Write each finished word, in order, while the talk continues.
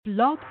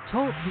Blog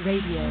Talk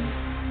Radio.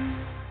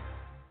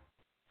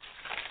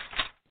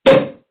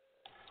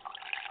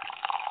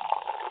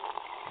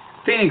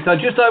 Phoenix, I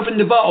just opened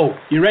the bottle.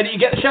 You ready to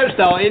get the show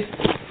started?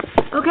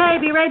 Okay,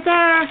 be right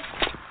there.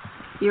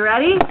 You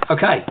ready?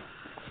 Okay.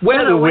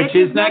 We're the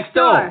witches next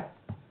door.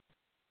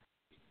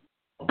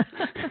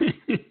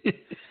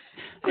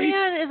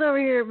 Dan is over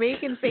here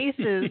making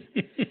faces,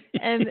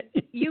 and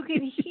you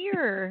can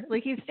hear,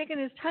 like he's sticking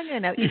his tongue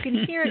in out. You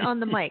can hear it on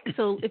the mic.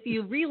 So if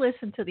you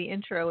re-listen to the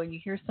intro and you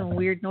hear some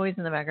weird noise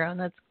in the background,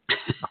 that's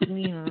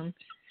clean.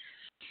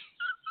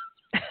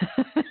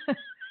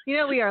 You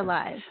know we are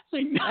live.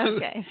 I know.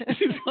 Okay.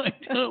 I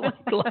don't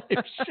like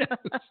live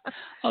shows.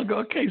 I've got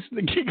a case of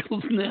the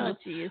giggles now.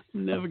 Oh, jeez.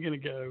 I'm never going to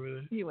get over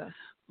this. You will.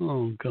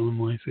 Oh, God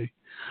almighty.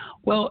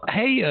 Well,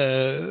 hey,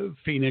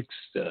 Phoenix,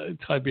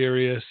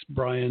 Tiberius,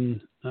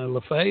 Brian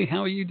LaFay, how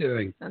are you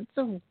doing? That's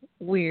a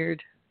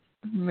weird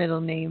middle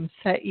name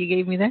set you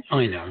gave me there.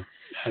 I know.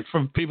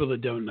 From people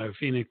that don't know,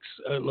 Phoenix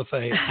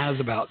LaFay has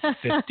about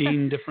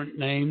 15 different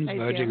names,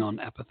 verging on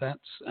epithets.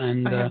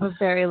 And I have a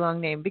very long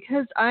name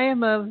because I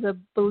am of the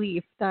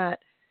belief that,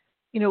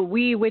 you know,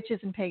 we witches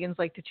and pagans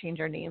like to change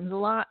our names a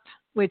lot,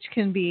 which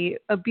can be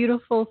a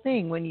beautiful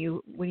thing when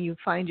you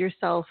find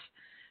yourself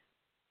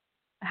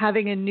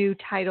having a new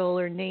title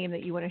or name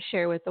that you want to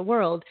share with the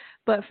world.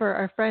 But for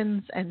our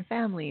friends and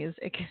families,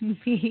 it can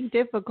be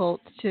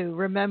difficult to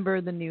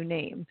remember the new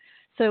name.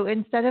 So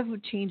instead of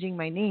changing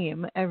my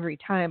name every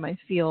time I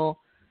feel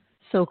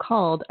so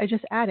called, I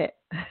just add it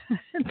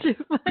to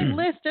my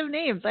list of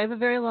names. I have a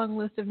very long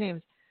list of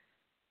names.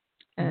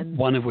 And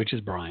one of which is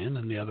Brian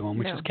and the other one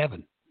which is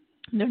Kevin.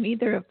 No,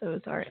 neither of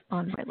those are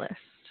on my list.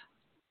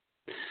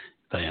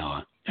 They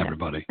are,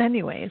 everybody. Yeah.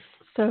 Anyways,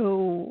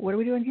 so what are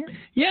we doing here?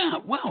 Yeah,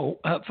 well,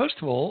 first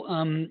of all,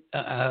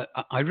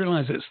 I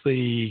realize it's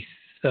the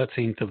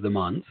 13th of the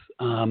month.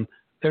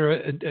 There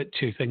are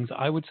two things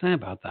I would say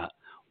about that.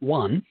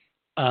 One,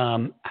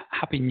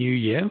 Happy New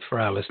Year for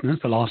our listeners.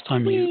 The last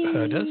time you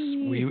heard us,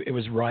 it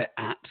was right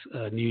at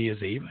New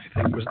Year's Eve,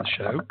 I think was the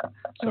show.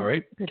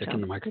 Sorry,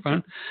 kicking the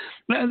microphone.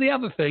 The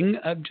other thing,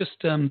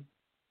 just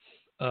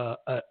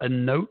a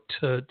note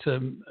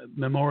to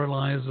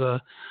memorialize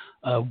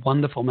a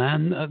wonderful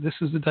man. This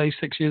is the day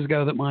 6 years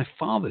ago that my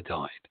father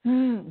died.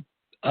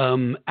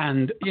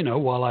 And, you know,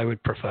 while I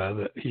would prefer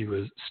that he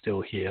was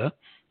still here,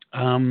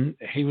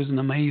 he was an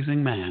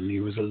amazing man. He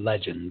was a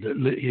legend.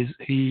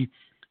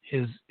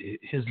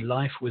 His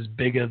life was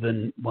bigger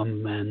than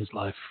one man's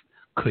life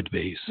could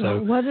be.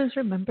 So what is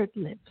remembered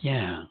lives.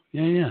 Yeah.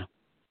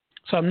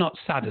 So I'm not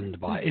saddened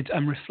by it.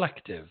 I'm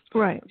reflective.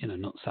 Right. You know,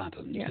 not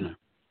saddened. Yeah. You know.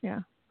 Yeah.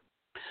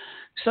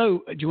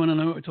 So, do you want to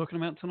know what we're talking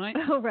about tonight?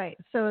 Oh, right.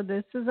 So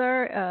this is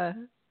our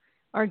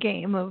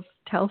game of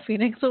Tell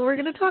Phoenix what we're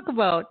going to talk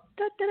about.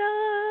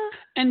 Da-da-da.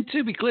 And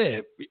to be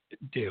clear,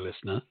 dear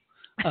listener,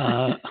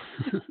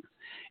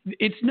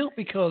 it's not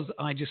because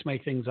I just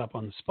make things up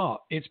on the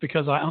spot. It's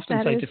because I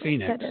often say to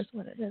Phoenix... That is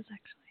what it is,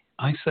 actually.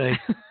 I say,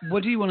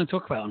 what do you want to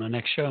talk about on the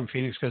next show? And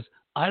Phoenix goes,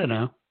 I don't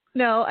know.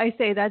 No, I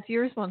say that's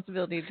your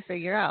responsibility to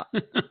figure out.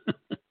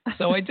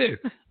 So I do.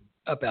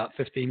 About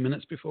 15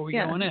 minutes before we go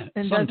on air.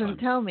 And sometimes. Doesn't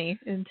tell me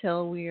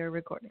until we are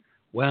recording.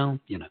 Well,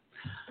 you know,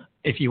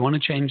 if you want to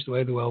change the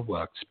way the world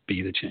works,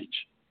 be the change.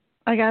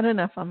 I got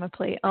enough on my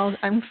plate.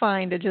 I'm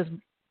fine to just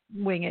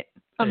wing it.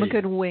 I'm a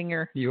good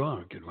winger. You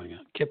are a good winger.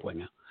 Kip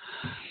winger.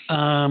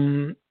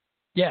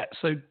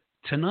 So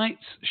tonight's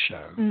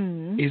show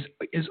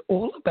is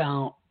all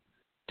about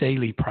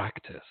daily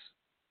practice.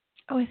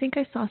 Oh, I think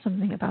I saw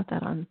something about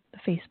that on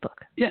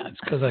Facebook. Yeah, it's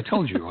because I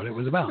told you what it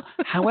was about.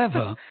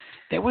 However,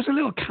 there was a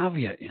little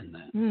caveat in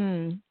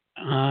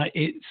there.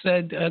 It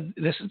said,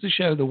 this is the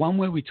show, the one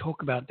where we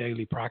talk about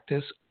daily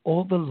practice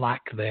or the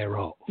lack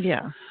thereof.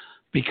 Yeah.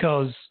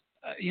 Because,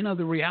 you know,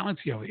 the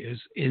reality of it is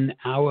in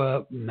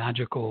our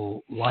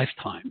magical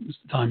lifetimes,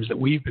 the times that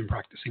we've been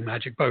practicing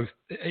magic, both,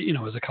 you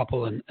know, as a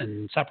couple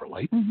and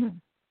separately,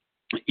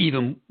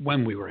 even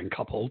when we were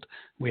uncoupled,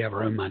 we have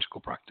our own magical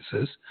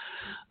practices.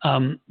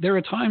 There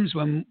are times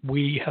when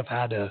we have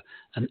had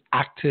an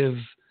active,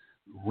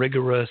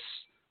 rigorous,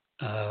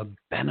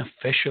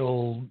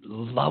 beneficial,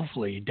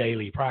 lovely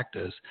daily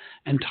practice,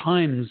 and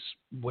times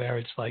where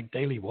it's like,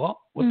 daily what?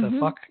 What the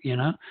fuck? You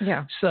know?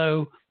 Yeah.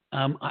 So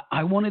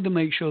I wanted to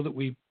make sure that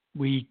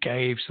we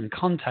gave some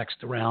context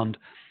around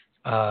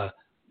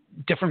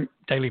different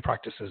daily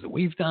practices that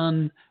we've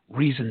done,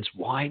 reasons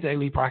why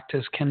daily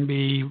practice can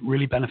be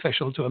really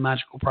beneficial to a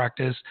magical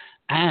practice,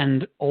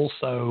 and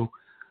also,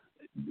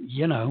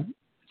 you know,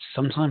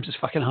 sometimes it's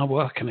fucking hard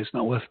work and it's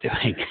not worth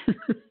doing.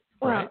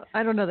 Right? Well,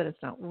 I don't know that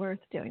it's not worth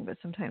doing, but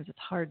sometimes it's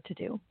hard to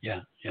do.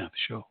 Yeah, for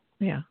sure.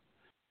 Yeah.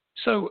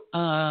 So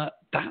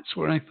that's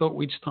where I thought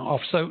we'd start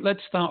off. So let's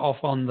start off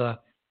on the,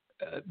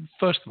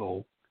 first of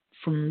all,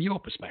 from your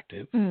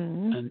perspective,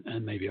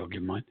 and maybe I'll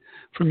give mine,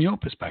 from your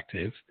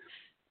perspective,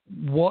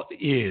 what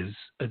is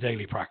a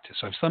daily practice?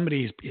 So if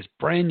somebody is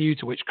brand new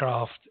to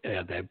witchcraft,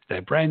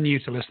 they're brand new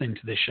to listening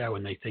to this show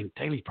and they think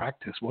daily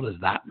practice, what does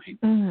that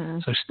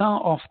mean? So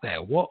start off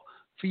there. What,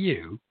 for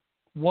you,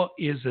 what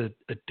is a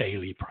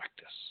daily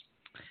practice?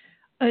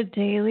 A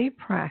daily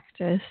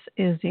practice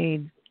is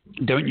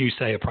Don't you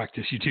say a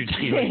practice you do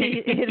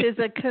daily. it is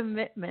a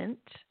commitment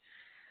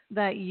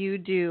that you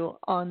do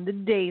on the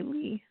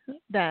daily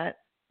that,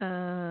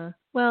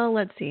 well,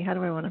 let's see, how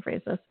do I want to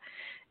phrase this?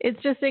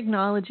 It's just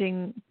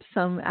acknowledging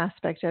some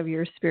aspect of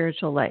your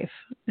spiritual life,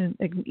 and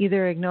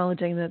either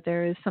acknowledging that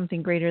there is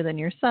something greater than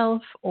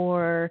yourself,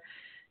 or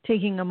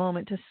taking a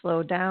moment to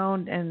slow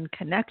down and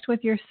connect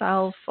with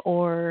yourself,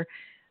 or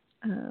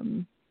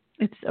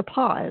it's a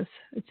pause.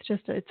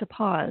 It's a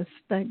pause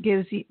that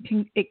gives you,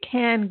 it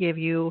can give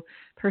you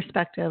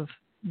perspective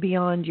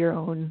beyond your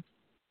own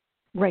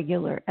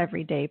regular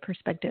everyday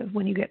perspective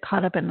when you get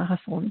caught up in the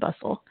hustle and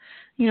bustle.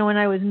 You know, when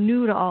I was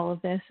new to all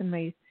of this in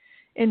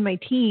my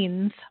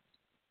teens,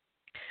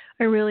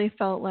 I really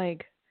felt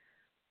like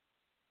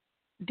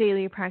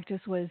daily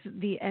practice was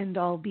the end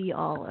all be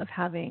all of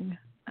having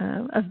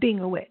of being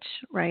a witch,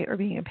 right, or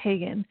being a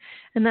pagan.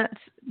 And that's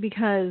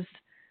because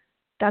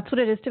that's what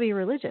it is to be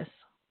religious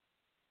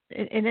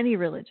in any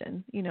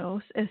religion. You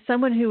know, as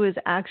someone who is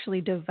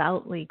actually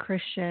devoutly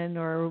Christian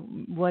or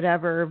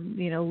whatever,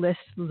 you know, list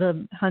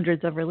the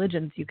hundreds of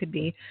religions you could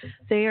be,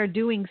 they are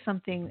doing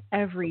something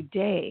every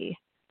day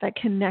that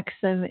connects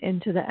them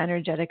into the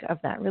energetic of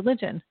that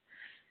religion.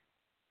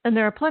 And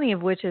there are plenty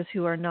of witches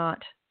who are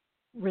not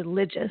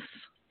religious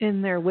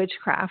in their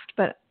witchcraft,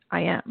 but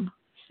I am,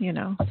 you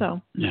know,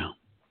 so. Yeah.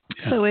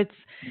 So it's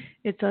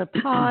a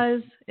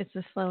pause, it's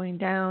a slowing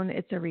down,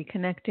 it's a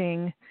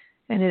reconnecting,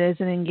 and it is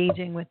an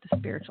engaging with the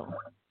spiritual.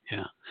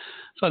 Yeah.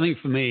 So I think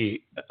for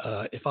me,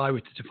 if I were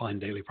to define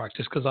daily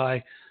practice, because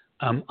I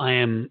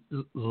am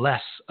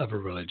less of a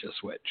religious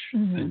witch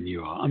than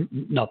you are.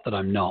 Not that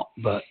I'm not,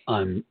 but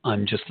I'm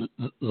just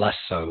less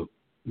so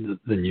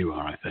than you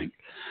are, I think.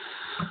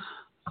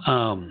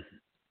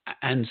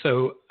 And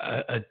so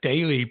a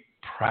daily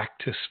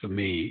practice for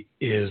me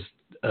is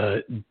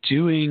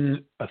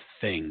doing a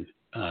thing,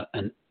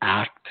 an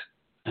act,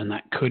 and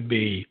that could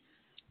be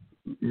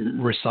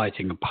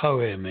reciting a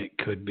poem. It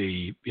could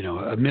be, you know,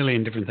 a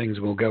million different things.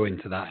 We'll go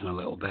into that in a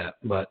little bit,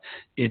 but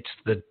it's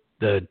the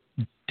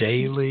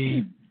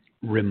daily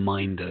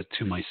reminder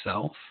to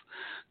myself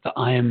that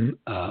I am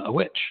a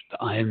witch,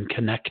 that I am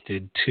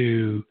connected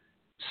to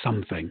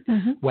something,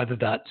 whether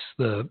that's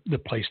the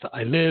place that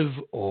I live,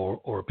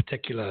 or a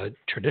particular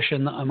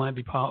tradition that I might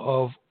be part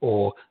of,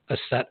 or a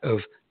set of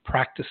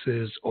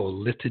practices or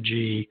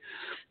liturgy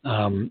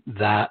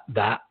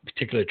that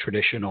particular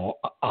tradition or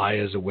I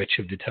as a witch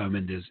have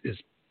determined is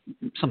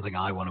something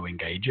I want to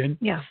engage in.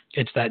 Yeah.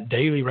 It's that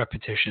daily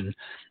repetition.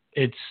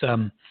 It's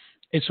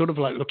sort of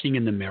like looking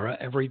in the mirror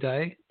every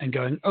day and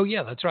going, oh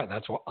yeah, that's right,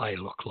 that's what I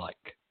look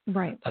like.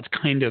 Right. That's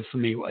kind of for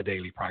me what a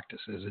daily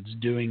practice is. It's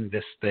doing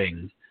this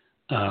thing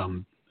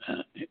on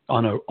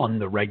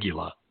the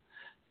regular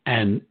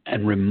and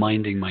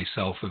reminding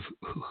myself of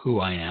who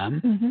I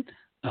am.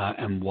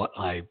 And what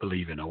I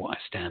believe in, or what I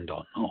stand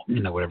on, or,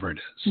 you know, whatever it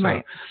is. So,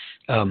 right.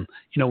 You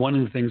know, one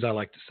of the things I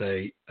like to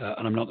say,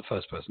 and I'm not the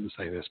first person to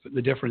say this, but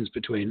the difference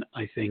between,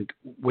 I think,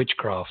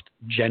 witchcraft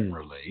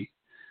generally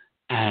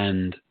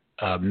and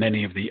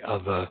many of the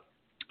other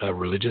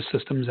religious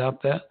systems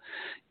out there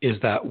is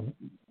that,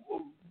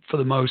 for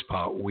the most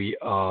part, we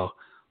are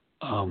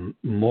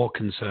more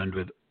concerned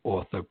with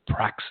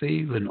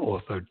orthopraxy than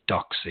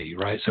orthodoxy,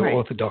 right? So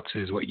orthodoxy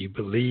is what you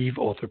believe,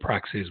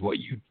 orthopraxy is what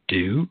you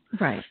do.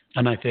 Right.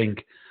 And I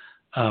think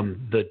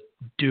the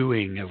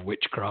doing of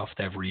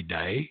witchcraft every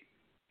day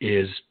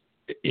is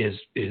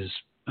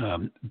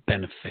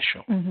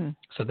beneficial.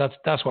 So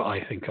that's what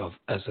I think of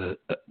as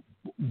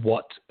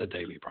what a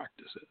daily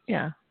practice is.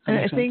 Yeah. And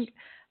I think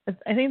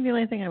the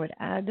only thing I would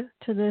add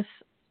to this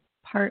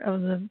part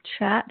of the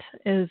chat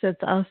is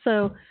it's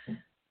also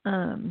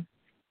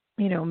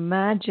you know,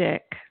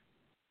 magic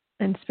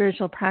and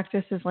spiritual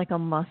practice is like a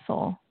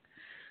muscle.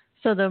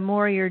 So the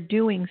more you're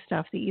doing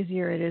stuff, the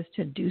easier it is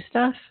to do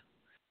stuff.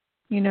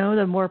 You know,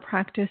 the more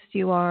practiced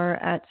you are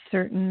at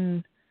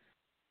certain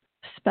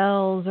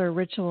spells or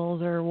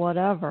rituals or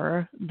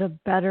whatever, the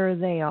better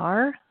they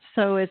are.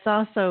 So it's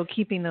also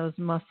keeping those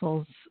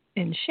muscles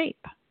in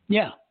shape.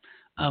 Yeah.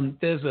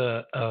 There's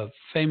a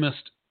famous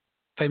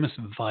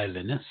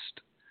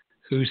violinist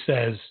who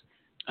says,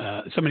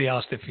 somebody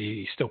asked if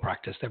he still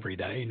practiced every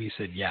day, and he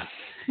said, yeah.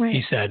 Right.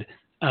 He said,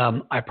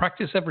 I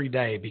practice every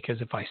day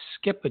because if I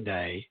skip a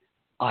day,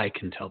 I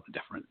can tell the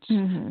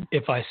difference.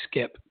 If I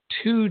skip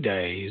 2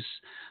 days,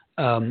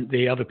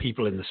 the other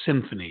people in the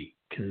symphony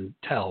can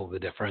tell the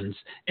difference.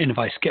 And if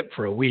I skip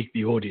for a week,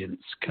 the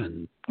audience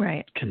can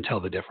tell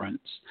the difference.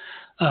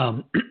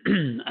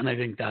 And I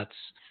think that's,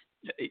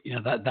 you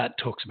know, that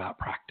talks about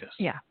practice.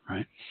 Yeah.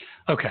 Right.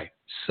 Okay.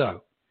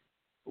 So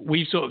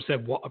we've sort of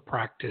said what a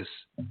practice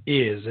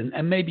is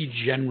and maybe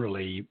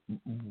generally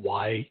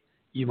why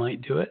you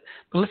might do it,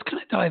 but let's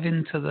kind of dive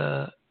into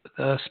the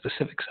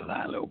specifics of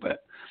that a little bit.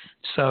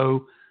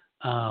 So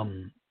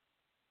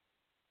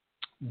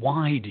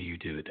why do you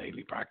do a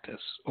daily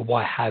practice, or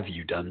why have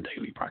you done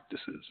daily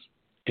practices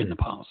in the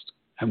past?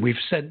 And we've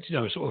said,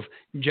 sort of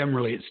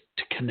generally it's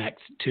to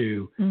connect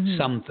to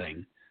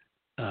something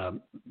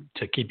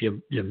to keep your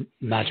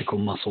magical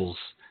muscles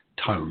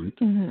toned.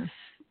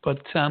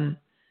 But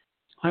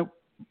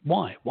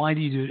why? Why do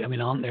you do it? I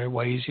mean, aren't there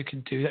ways you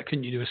could do that?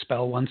 Couldn't you do a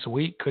spell once a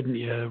week? Couldn't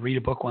you read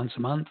a book once a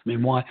month? I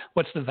mean, why?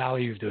 What's the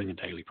value of doing a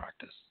daily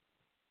practice?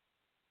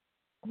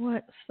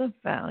 What's the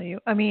value?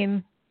 I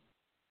mean,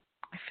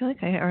 I feel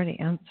like I already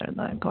answered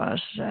that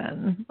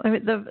question. I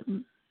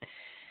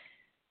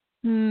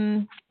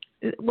mean,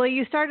 well,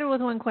 you started with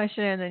one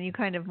question and then you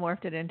kind of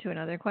morphed it into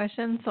another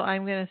question. So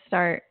I'm going to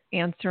start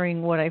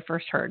answering what I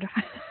first heard.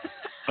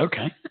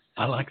 Okay.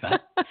 I like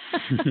that.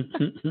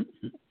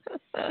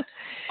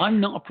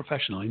 I'm not a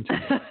professional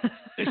interviewer.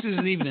 This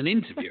isn't even an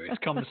interview.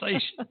 It's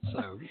conversation.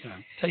 So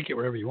take it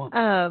wherever you want.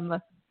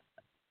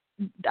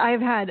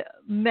 I've had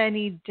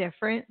many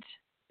different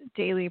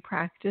daily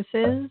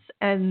practices,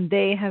 and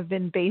they have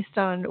been based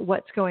on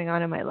what's going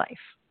on in my life,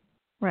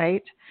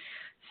 right?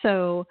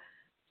 So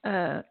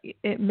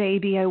it may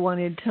be I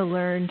wanted to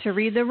learn to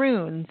read the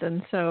runes,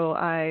 and so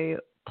I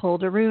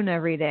pulled a rune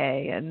every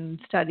day and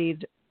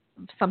studied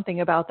something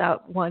about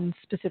that one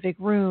specific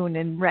rune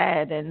and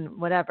read and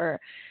whatever.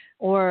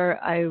 Or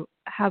I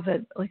have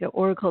an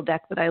oracle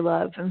deck that I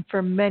love, and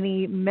for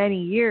many, many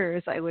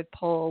years I would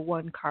pull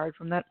one card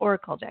from that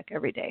oracle deck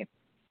every day.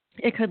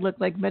 It could look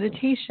like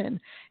meditation.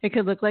 It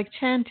could look like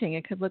chanting.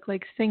 It could look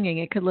like singing.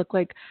 It could look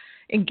like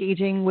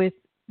engaging with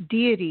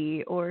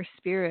deity or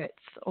spirits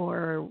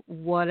or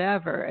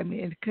whatever. I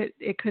mean,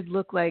 it could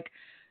look like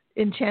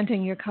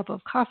enchanting your cup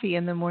of coffee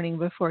in the morning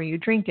before you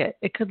drink it.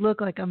 It could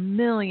look like a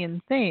million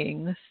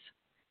things.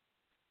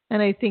 And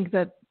I think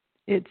that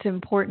it's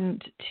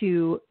important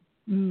to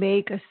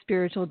make a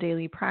spiritual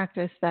daily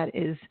practice that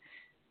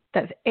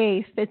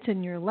A, fits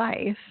in your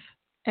life,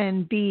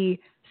 and B,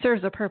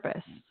 serves a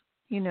purpose.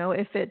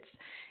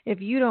 If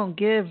you don't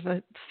give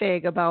a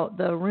fig about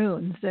the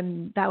runes,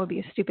 then that would be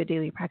a stupid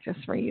daily practice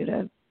for you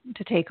to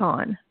take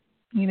on.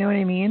 You know what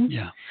I mean?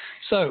 Yeah.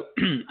 So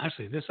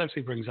this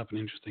brings up an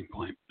interesting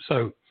point.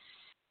 So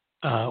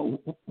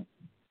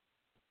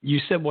you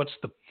said, what's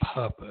the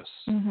purpose?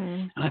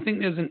 And I think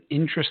there's an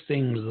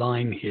interesting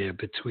line here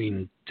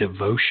between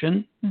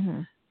devotion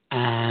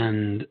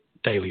and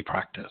daily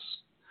practice.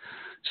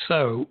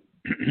 So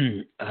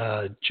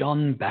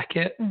John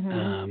Beckett,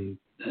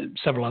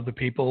 several other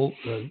people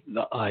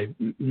that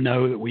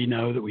we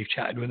know that we've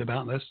chatted with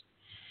about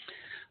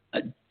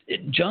this.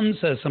 John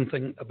says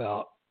something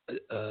about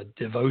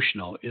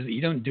devotional is that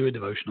you don't do a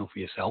devotional for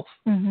yourself.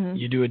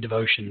 You do a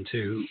devotion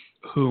to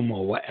whom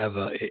or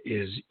whatever it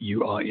is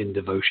you are in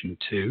devotion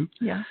to,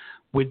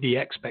 with the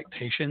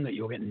expectation that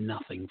you'll get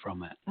nothing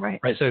from it.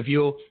 Right. So if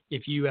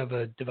you have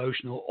a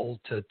devotional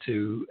altar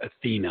to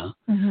Athena,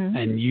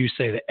 and you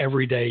say that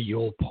every day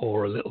you'll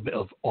pour a little bit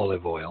of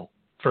olive oil,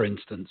 for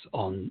instance,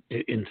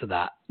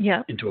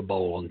 into a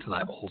bowl onto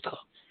that altar,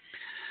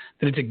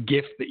 then it's a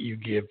gift that you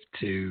give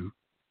to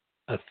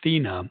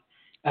Athena.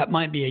 That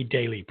might be a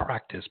daily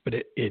practice, but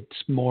it's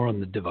more on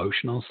the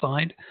devotional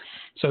side.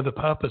 So the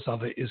purpose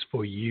of it is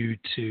for you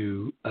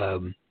to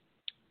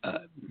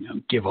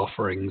give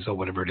offerings or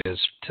whatever it is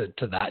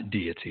to that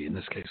deity. In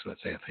this case,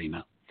 let's say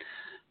Athena.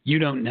 You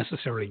don't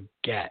necessarily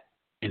get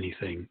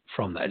anything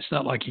from that. It's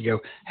not like you go,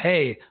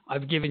 hey,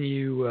 I've given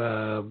you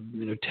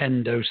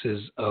 10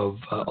 doses of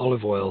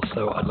olive oil,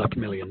 so I'd like $1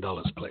 million,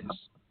 please.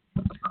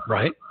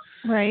 Right?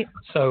 Right.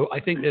 So I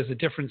think there's a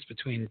difference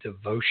between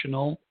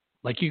devotional.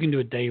 Like you can do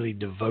a daily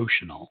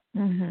devotional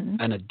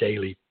and a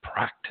daily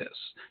practice.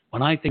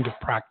 When I think of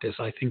practice,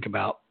 I think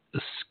about the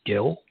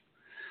skill,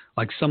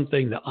 like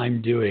something that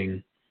I'm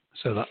doing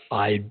so that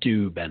I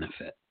do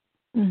benefit.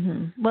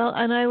 Well,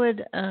 and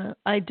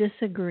I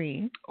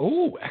disagree.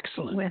 Oh,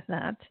 excellent. With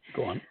that.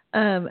 Go on.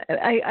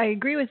 I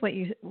agree with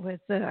with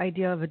the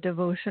idea of a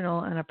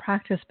devotional and a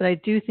practice, but I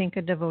do think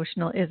a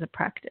devotional is a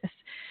practice,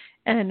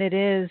 and it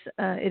is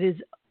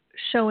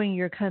showing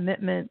your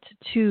commitment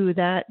to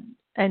that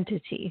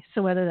entity.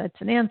 So whether that's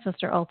an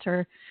ancestor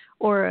altar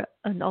or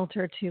an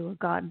altar to a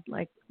god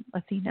like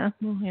Athena,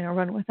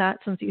 run with that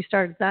since you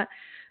started that.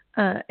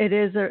 It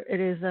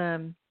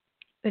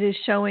is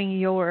showing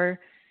your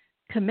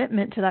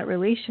commitment to that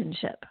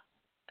relationship,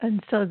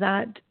 and so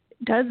that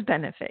does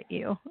benefit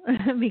you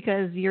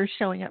because you're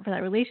showing up for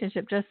that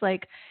relationship. Just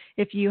like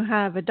if you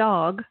have a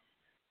dog,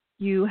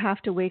 you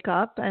have to wake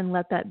up and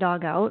let that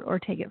dog out or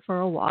take it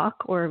for a walk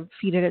or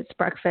feed it its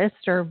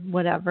breakfast or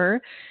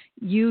whatever.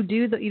 You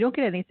don't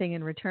get anything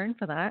in return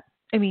for that.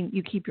 I mean,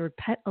 you keep your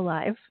pet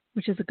alive,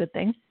 which is a good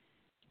thing.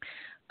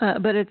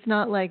 But it's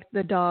not like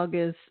the dog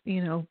is,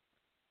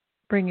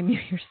 bringing you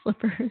your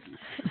slippers.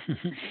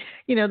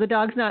 The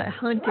dog's not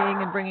hunting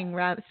and bringing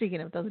rabbits. Speaking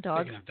of those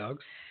dogs. Speaking of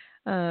dogs.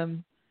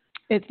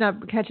 It's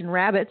not catching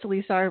rabbits. At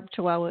least our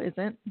Chihuahua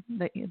isn't.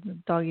 The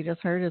dog you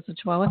just heard is a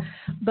Chihuahua.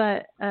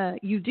 But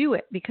you do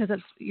it because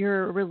it's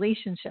your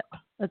relationship.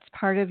 That's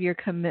part of your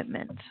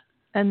commitment.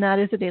 And that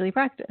is a daily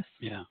practice.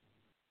 Yeah.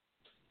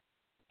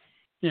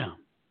 Yeah.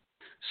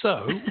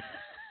 So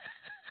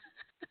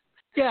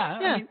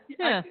I mean,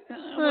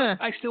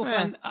 I still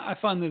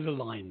find there's a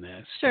line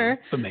there. Sure.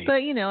 For me.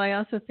 But, I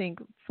also think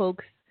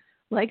folks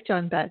like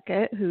John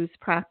Beckett, whose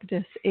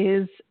practice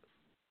is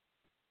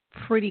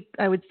pretty,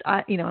 I'm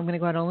going to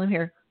go out on a limb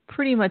here,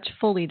 pretty much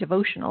fully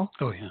devotional.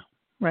 Oh, yeah.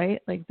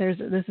 Right? Like this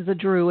is a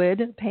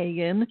druid,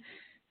 pagan,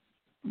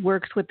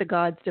 works with the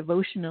gods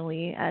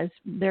devotionally as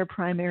their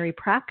primary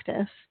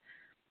practice.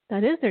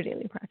 That is their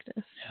daily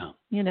practice. Yeah.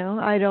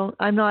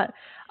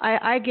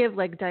 I give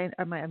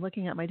I'm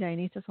looking at my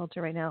Dionysus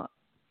altar right now.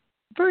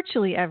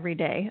 Virtually every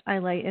day I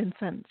light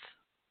incense.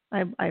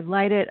 I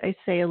light it. I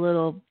say a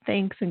little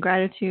thanks and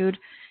gratitude,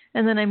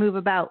 and then I move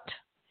about.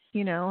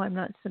 I'm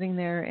not sitting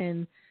there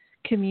in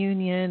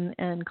communion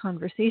and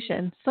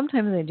conversation.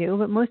 Sometimes I do,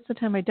 but most of the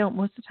time I don't.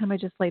 Most of the time I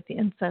just light the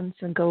incense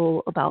and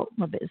go about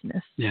my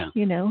business. Yeah.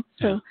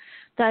 So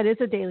that is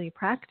a daily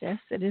practice.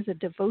 It is a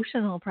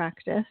devotional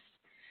practice,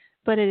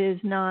 but it is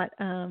not,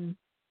 I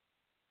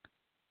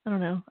don't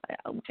know.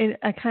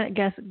 I kind of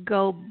guess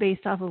go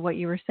based off of what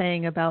you were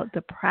saying about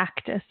the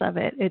practice of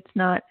it. It's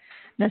not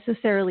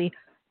necessarily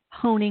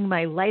honing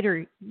my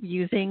lighter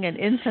using and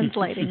incense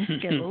lighting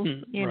skills,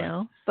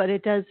 but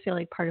it does feel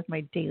like part of my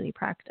daily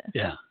practice.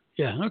 Yeah.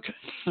 Yeah. Okay.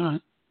 All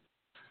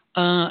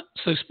right.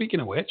 So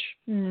speaking of which,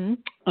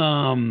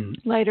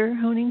 lighter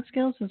honing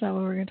skills, is that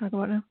what we're going to talk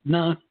about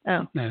now?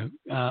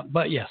 No.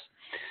 But yes.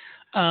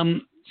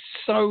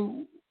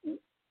 So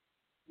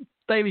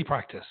daily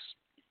practice.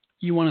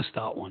 You want to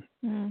start one.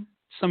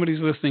 Somebody's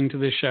listening to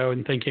this show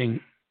and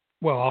thinking,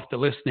 well, after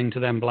listening to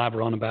them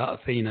blabber on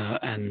about Athena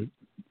and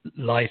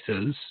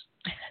lighters,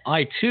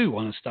 I too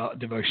want to start a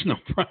devotional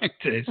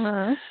practice.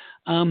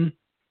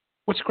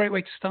 What's a great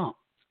way to start?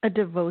 A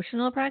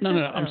devotional practice?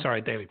 No, I'm sorry,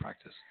 daily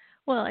practice.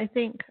 Well, I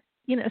think,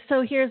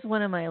 so here's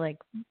one of my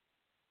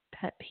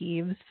pet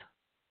peeves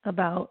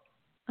about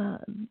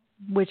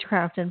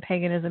witchcraft and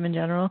paganism in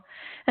general,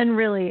 and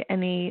really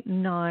any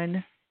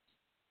non-normie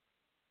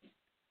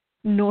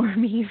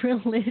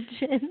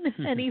religion,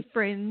 any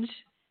fringe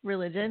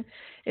religion,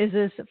 is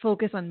this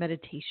focus on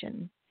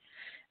meditation.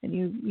 And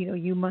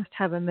you must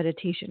have a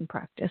meditation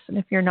practice. And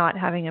if you're not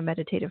having a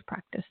meditative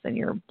practice, then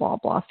you're blah,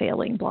 blah,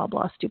 failing, blah,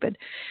 blah, stupid.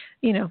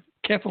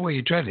 Careful where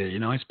you tread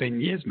it. I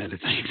spent years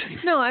meditating.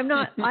 No, I'm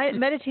not.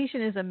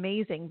 Meditation is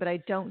amazing, but I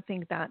don't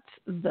think that's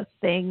the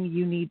thing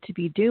you need to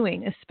be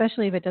doing,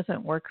 especially if it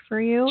doesn't work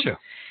for you. Sure.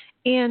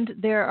 And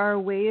there are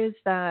ways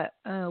that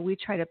we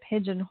try to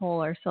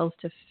pigeonhole ourselves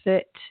to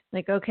fit.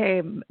 Like,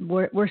 okay,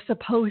 we're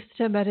supposed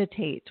to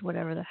meditate,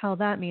 whatever the hell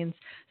that means.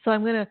 So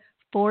I'm going to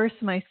force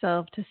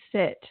myself to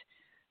sit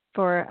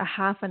for a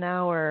half an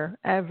hour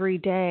every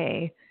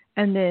day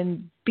and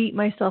then beat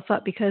myself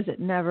up because it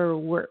never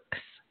works.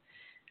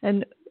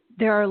 And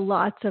there are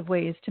lots of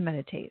ways to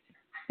meditate.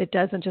 It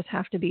doesn't just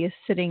have to be a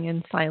sitting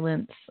in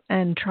silence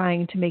and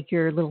trying to make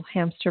your little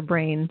hamster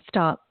brain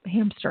stop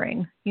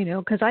hamstering,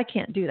 because I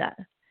can't do that.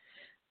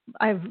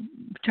 I've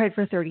tried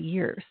for 30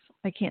 years.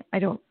 I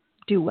don't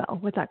do well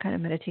with that kind of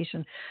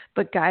meditation.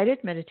 But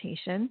guided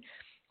meditation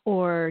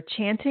or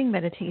chanting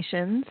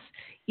meditations,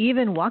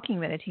 even walking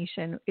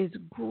meditation is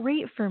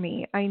great for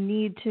me. I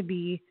need to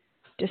be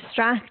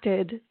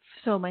distracted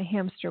so my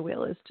hamster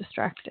wheel is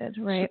distracted,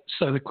 right?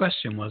 So the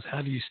question was,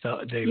 how do you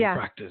start a daily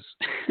practice?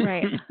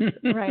 Right.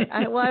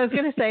 I was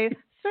going to say,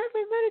 start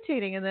by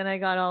meditating, and then I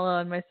got all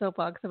on my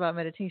soapbox about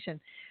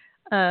meditation.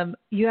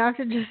 You have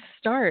to just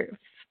start.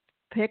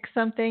 Pick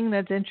something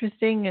that's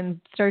interesting and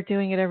start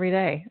doing it every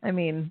day. I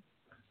mean,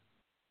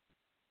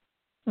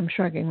 I'm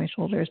shrugging my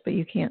shoulders, but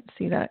you can't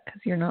see that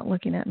because you're not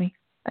looking at me.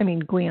 I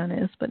mean, Gwion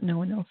is, but no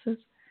one else is.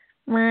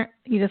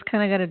 You just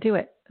kind of got to do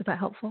it. Is that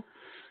helpful?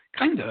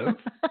 Kind of.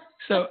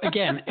 So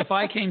again, if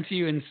I came to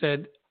you and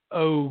said,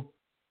 "Oh,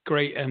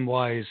 great and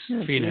wise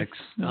Phoenix,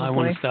 I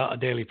want to start a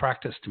daily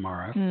practice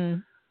tomorrow,"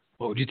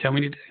 what would you tell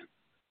me to do?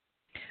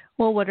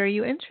 Well, what are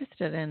you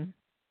interested in?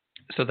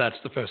 So that's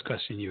the first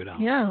question you would ask.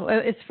 Yeah,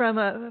 it's from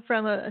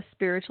a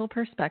spiritual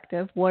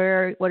perspective. What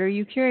are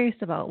you curious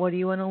about? What do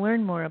you want to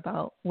learn more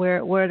about?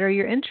 What are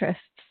your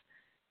interests?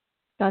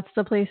 That's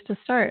the place to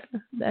start.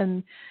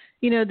 And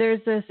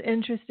there's this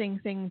interesting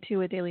thing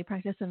to a daily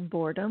practice in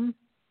boredom,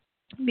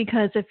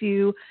 because if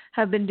you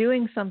have been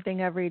doing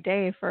something every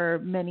day for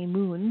many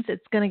moons,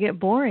 it's going to get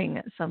boring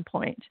at some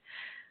point.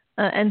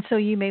 And so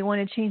you may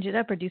want to change it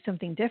up or do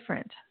something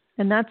different,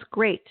 and that's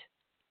great.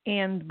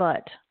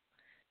 But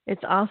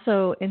it's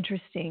also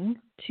interesting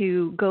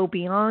to go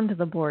beyond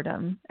the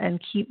boredom and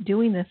keep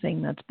doing the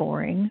thing that's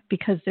boring,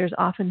 because there's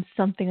often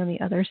something on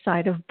the other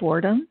side of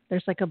boredom.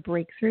 There's like a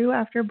breakthrough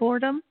after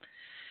boredom.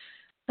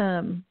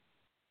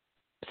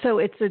 So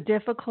it's a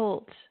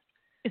difficult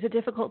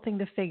thing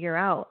to figure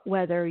out,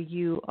 whether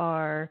you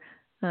are,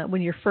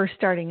 when you're first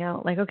starting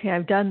out, like, okay,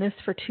 I've done this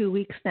for 2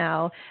 weeks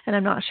now and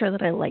I'm not sure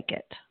that I like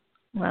it.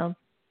 Well,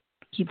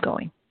 keep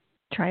going.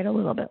 Try it a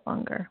little bit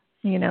longer.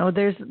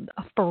 There's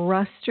a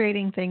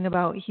frustrating thing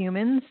about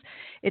humans.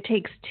 It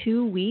takes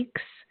 2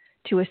 weeks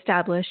to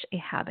establish a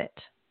habit.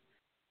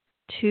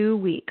 2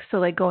 weeks. So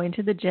like going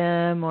to the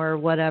gym or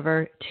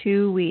whatever,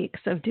 2 weeks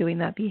of doing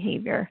that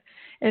behavior.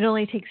 It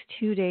only takes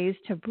 2 days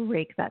to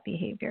break that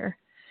behavior.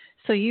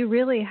 So you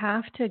really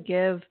have to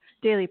give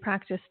daily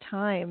practice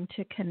time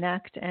to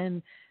connect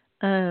and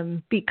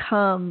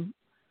become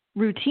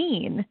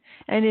routine.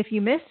 And if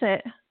you miss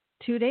it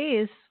 2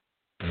 days,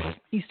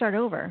 you start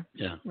over.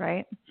 Yeah.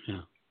 Right?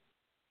 Yeah.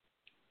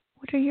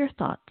 What are your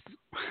thoughts?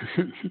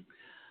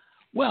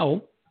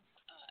 Well,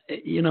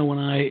 when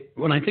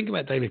I think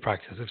about daily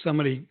practice, if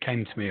somebody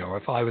came to me or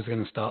if I was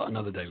going to start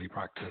another daily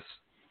practice,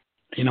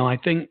 I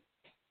think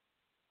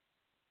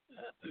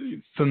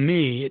for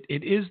me,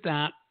 it is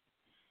that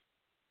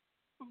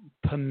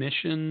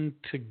permission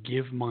to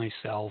give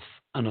myself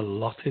an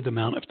allotted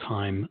amount of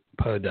time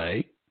per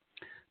day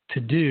to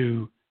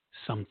do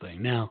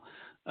something. Now,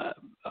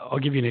 I'll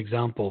give you an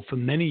example. For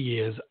many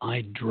years,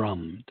 I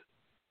drummed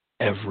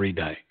every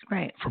day.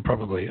 Right. For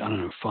probably,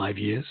 5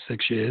 years,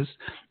 6 years.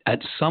 At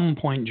some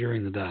point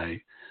during the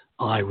day,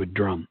 I would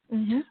drum.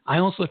 Mm-hmm. I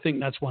also think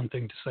that's one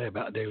thing to say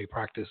about daily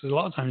practice. A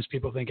lot of times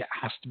people think it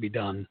has to be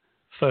done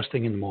first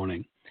thing in the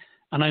morning.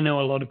 And I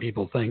know a lot of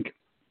people think,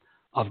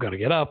 I've got to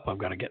get up, I've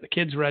got to get the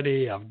kids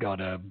ready, I've got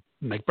to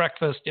make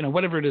breakfast,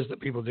 whatever it is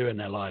that people do in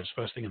their lives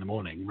first thing in the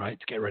morning, right,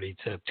 to get ready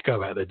to go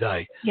about their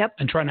day. Yep.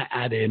 And trying to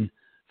add in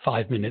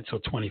 5 minutes or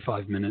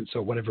 25 minutes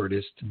or whatever it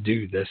is to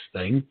do this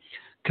thing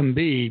can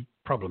be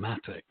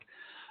problematic.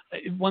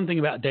 One thing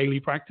about daily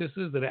practice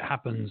is that it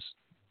happens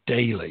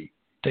daily.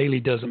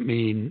 Daily doesn't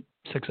mean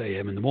 6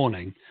 a.m. in the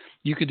morning.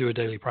 You could do a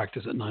daily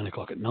practice at 9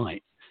 o'clock at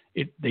night.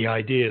 The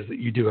idea is that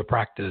you do a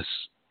practice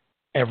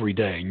every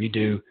day and you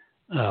do,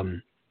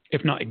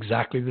 if not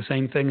exactly the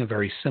same thing, a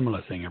very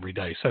similar thing every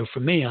day. So for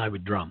me, I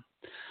would drum.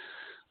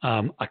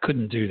 I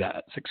couldn't do that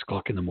at 6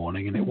 o'clock in the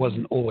morning, and it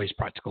wasn't always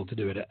practical to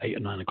do it at 8 or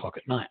 9 o'clock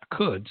at night. I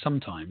could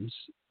sometimes,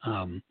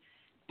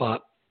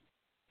 but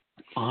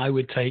I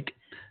would take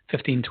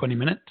 15, 20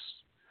 minutes.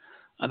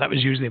 That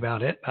was usually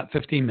about it, about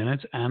 15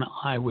 minutes, and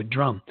I would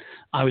drum.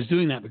 I was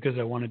doing that because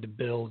I wanted to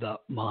build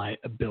up my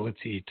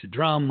ability to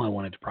drum. I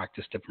wanted to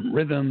practice different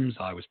rhythms.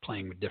 I was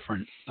playing with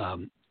different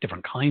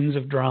kinds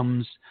of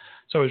drums.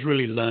 So I was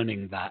really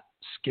learning that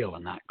skill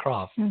and that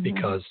craft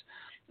because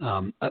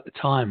at the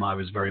time I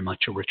was very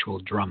much a ritual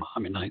drummer. I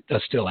mean, I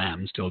still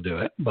am, still do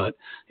it, but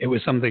it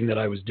was something that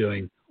I was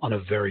doing on a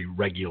very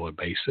regular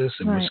basis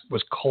and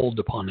was called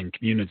upon in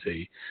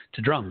community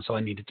to drum. So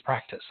I needed to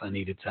practice. I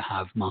needed to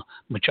have my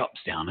chops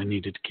down. I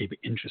needed to keep it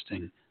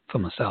interesting for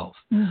myself.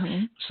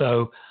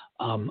 So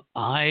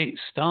I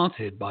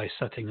started by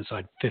setting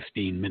aside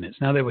 15 minutes.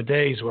 Now, there were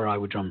days where I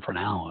would drum for an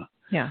hour.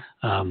 Yeah.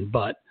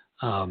 But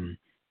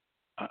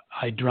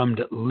I drummed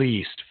at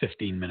least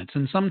 15 minutes.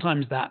 And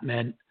sometimes that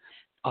meant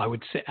I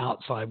would sit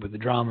outside with the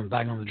drum and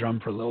bang on the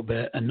drum for a little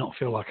bit and not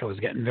feel like I was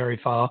getting very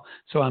far.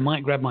 So I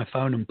might grab my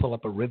phone and pull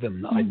up a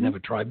rhythm that I'd never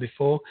tried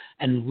before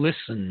and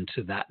listen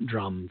to that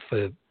drum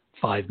for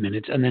 5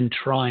 minutes and then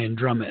try and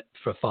drum it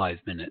for 5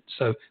 minutes.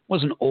 So it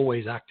wasn't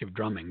always active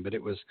drumming, but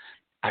it was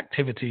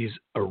activities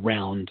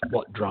around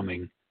what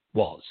drumming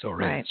was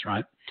or is,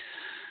 right?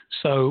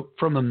 So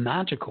from a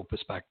magical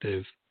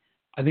perspective,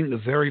 I think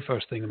the very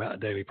first thing about a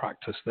daily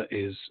practice that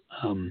is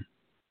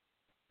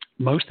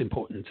most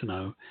important to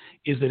know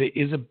is that it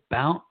is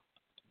about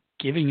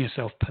giving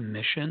yourself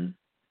permission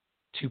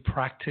to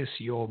practice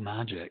your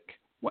magic,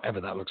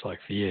 whatever that looks like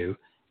for you,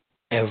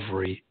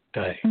 every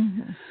day.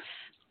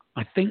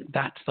 I think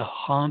that's the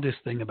hardest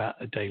thing about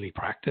a daily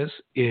practice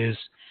is,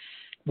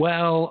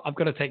 well, I've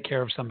got to take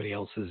care of somebody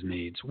else's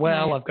needs.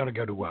 Well, I've got to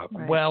go to work.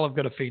 Well, I've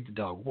got to feed the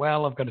dog.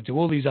 Well, I've got to do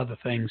all these other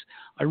things.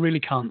 I really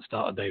can't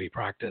start a daily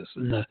practice.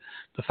 And the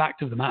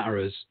fact of the matter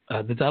is,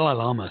 the Dalai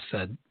Lama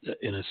said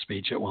in a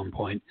speech at one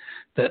point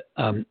that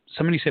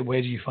somebody said,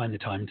 where do you find the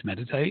time to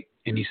meditate?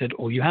 And he said,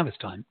 all you have is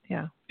time.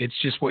 Yeah. It's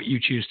just what you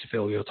choose to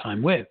fill your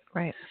time with.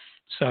 Right.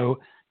 So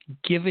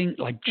giving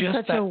like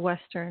just such a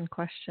Western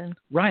question.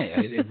 Right.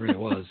 It really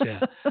was.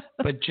 Yeah.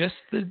 But just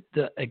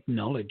the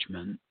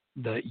acknowledgement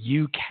that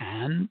you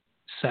can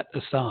set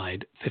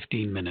aside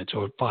 15 minutes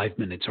or 5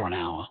 minutes or an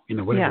hour,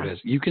 whatever it is.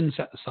 You can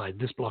set aside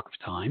this block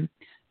of time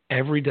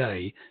every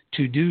day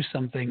to do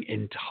something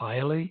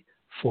entirely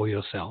for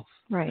yourself.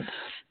 Right.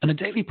 And a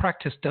daily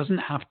practice doesn't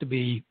have to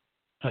be,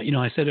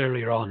 I said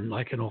earlier on,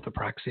 like an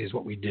orthopraxy is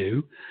what we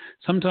do.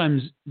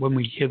 Sometimes when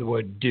we hear the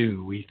word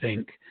do, we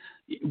think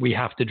we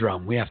have to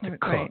drum, we have to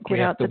cook. Right. Get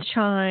out the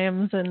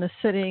chimes and the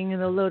sitting in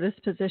the lotus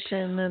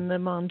position and the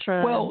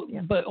mantra. Well,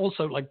 but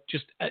also like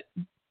just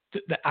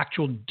the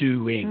actual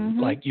doing,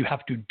 like you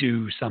have to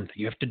do something.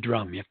 You have to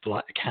drum. You have to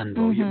light a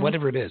candle.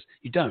 Whatever it is,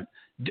 you don't.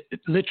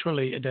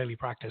 Literally, a daily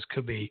practice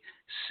could be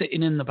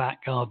sitting in the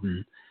back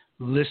garden,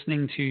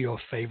 listening to your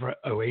favorite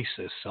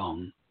Oasis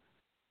song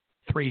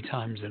 3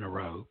 times in a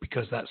row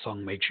because that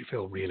song makes you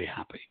feel really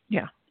happy.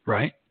 Yeah.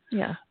 Right?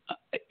 Yeah.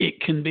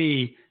 It can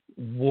be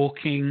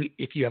walking,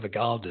 if you have a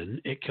garden,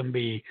 it can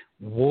be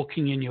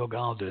walking in your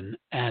garden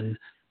and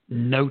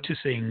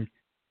noticing,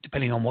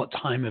 depending on what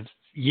time of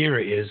year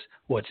it is,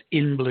 what's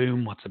in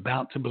bloom, what's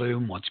about to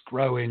bloom, what's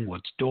growing,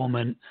 what's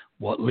dormant,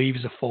 what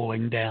leaves are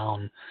falling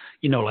down,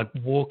 like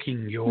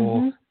walking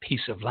your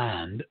piece of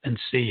land and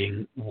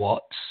seeing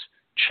what's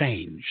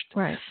changed.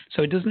 Right.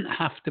 So it doesn't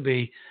have to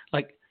be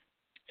like,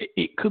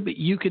 it could be,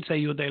 you could say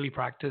your daily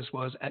practice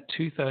was at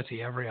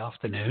 2:30 every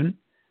afternoon,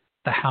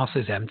 the house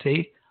is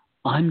empty.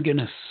 I'm going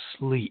to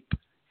sleep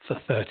for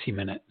 30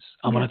 minutes.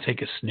 I'm going to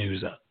take a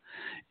snoozer.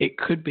 It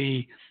could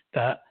be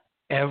that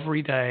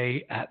every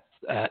day at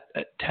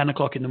 10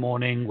 o'clock in the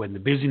morning, when the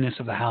busyness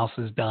of the house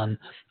is done,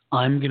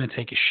 I'm going to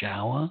take a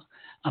shower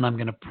and I'm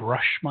going to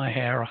brush my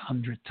hair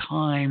 100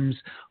 times,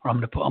 or I'm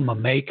going to put on my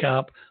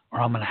makeup,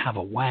 or I'm going to have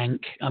a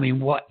wank. I mean,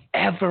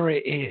 whatever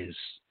it is,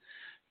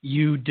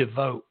 you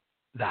devote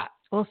that.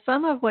 Well,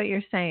 some of what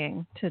you're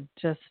saying, to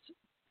just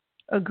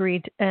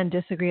agree and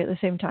disagree at the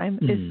same time,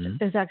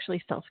 is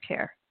actually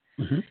self-care.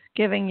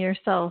 Giving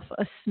yourself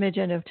a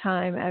smidgen of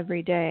time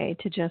every day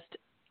to just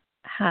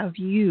have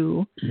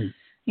you,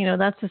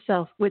 that's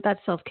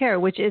that's self-care,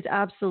 which is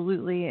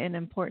absolutely an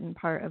important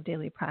part of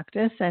daily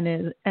practice, and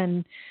is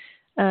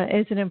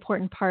an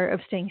important part of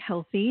staying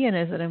healthy, and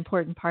is an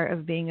important part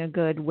of being a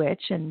good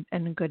witch and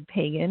a good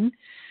pagan.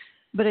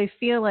 But I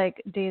feel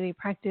like daily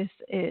practice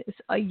is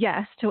a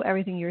yes to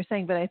everything you're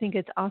saying, but I think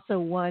it's also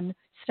one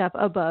step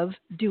above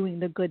doing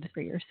the good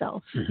for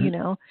yourself.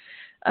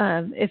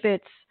 If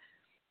it's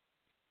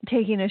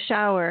taking a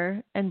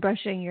shower and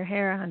brushing your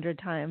hair 100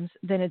 times,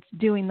 then it's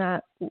doing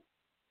that,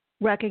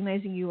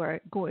 recognizing you are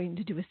going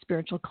to do a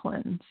spiritual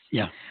cleanse.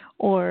 Yeah.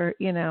 Or,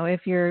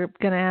 if you're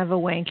going to have a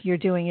wank, you're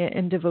doing it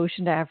in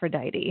devotion to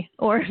Aphrodite.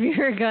 Or if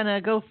you're going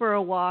to go for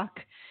a walk,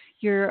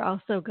 you're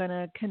also going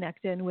to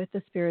connect in with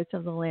the spirits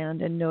of the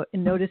land and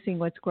noticing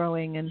what's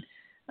growing and,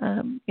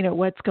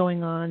 what's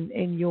going on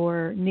in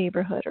your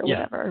neighborhood or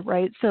whatever.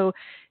 Right. So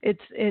it's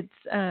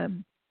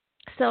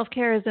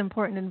self-care is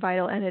important and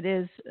vital, and it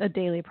is a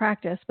daily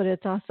practice, but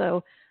it's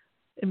also,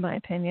 in my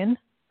opinion,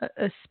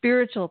 a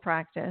spiritual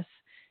practice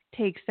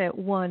takes it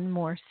one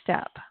more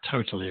step.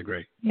 Totally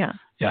agree. Yeah.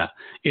 Yeah.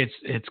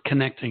 It's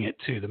connecting it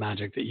to the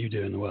magic that you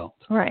do in the world.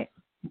 Right.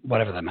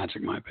 Whatever that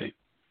magic might be.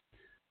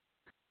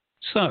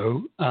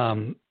 So,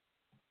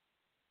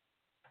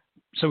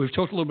 so we've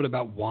talked a little bit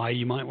about why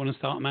you might want to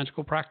start a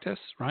magical practice,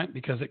 right?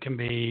 Because it can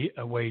be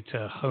a way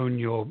to hone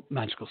your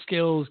magical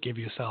skills, give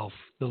yourself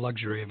the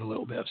luxury of a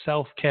little bit of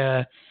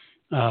self-care,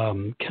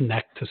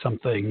 connect to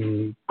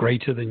something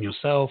greater than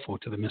yourself or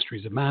to the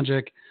mysteries of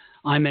magic.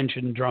 I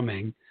mentioned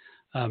drumming.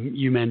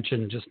 You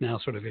mentioned just now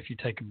sort of if you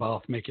take a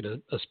bath, make it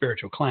a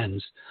spiritual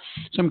cleanse.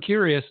 So I'm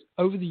curious,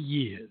 over the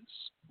years,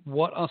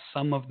 what are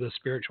some of the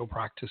spiritual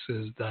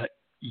practices that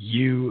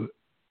you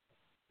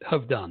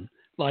have done,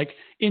 like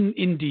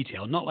in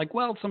detail, not like,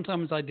 well,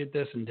 sometimes I did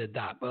this and did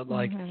that, but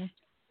like,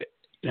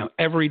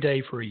 every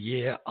day for a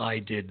year I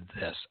did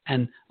this,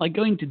 and like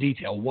going to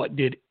detail, what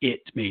did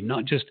it mean?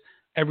 Not just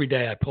every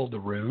day I pulled the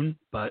rune,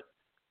 but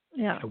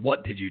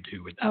what did you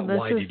do with that?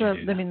 Why did you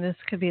do that? I mean, this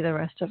could be the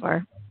rest of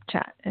our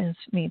chat, is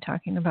me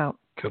talking about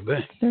could be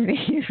 30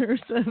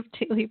 years of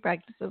daily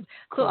practices.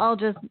 So I'll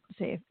just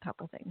say a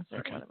couple things or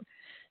whatever.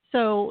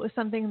 So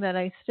something that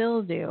I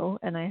still do,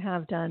 and I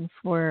have done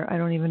for I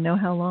don't even know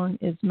how long,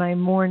 is my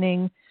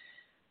morning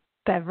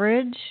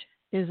beverage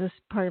is a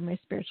part of my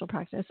spiritual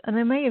practice. And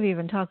I may have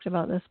even talked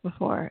about this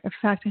before. In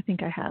fact, I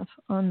think I have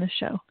on the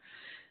show.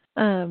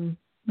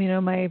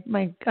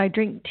 I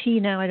drink tea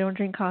now. I don't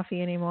drink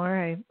coffee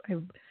anymore. I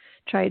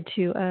tried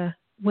to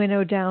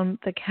winnow down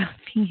the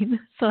caffeine.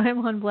 So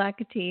I'm on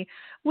black tea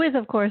with,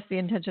 of course, the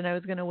intention I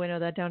was going to winnow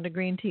that down to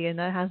green tea, and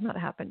that has not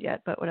happened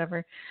yet, but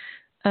whatever.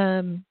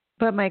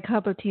 But my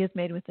cup of tea is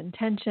made with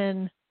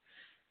intention.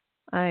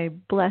 I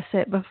bless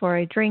it before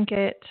I drink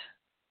it.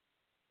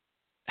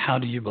 How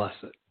do you bless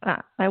it?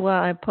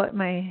 I put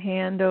my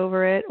hand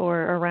over it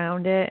or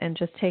around it and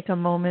just take a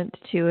moment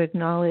to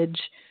acknowledge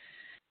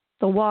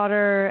the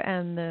water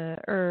and the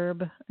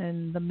herb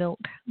and the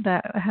milk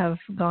that have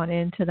gone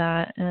into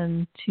that,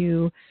 and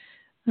to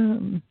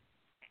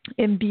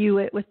imbue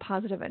it with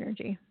positive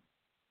energy,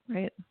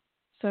 right?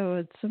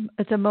 So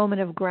it's a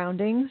moment of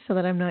grounding, so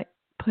that I'm not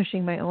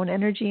pushing my own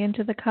energy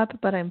into the cup,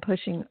 but I'm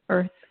pushing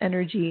earth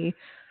energy,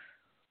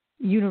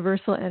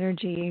 universal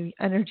energy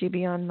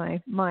beyond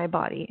my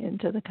body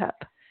into the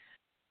cup.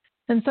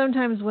 And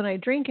sometimes when I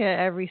drink it,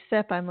 every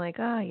sip, I'm like,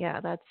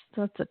 that's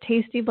a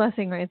tasty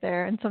blessing right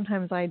there. And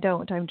sometimes I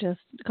don't. I'm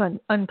just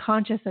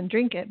unconscious and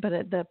drink it. But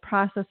the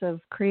process of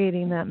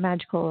creating that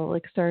magical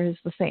elixir is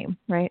the same,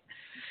 right?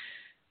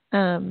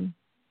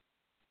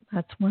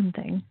 That's one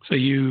thing. So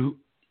you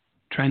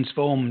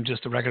transform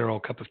just a regular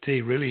old cup of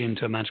tea really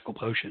into a magical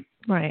potion.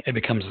 Right. It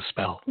becomes a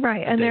spell.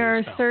 Right. And there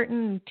are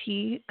certain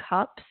tea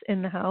cups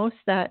in the house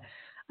that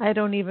I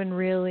don't even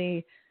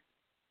really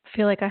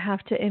feel like I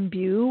have to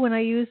imbue when I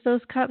use those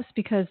cups,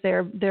 because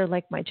they're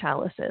like my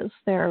chalices.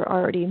 They're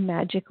already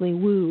magically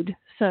wooed.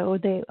 So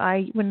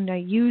when I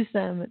use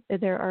them,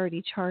 they're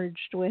already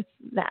charged with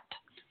that.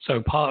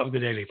 So part of the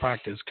daily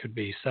practice could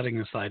be setting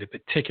aside a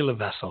particular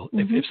vessel.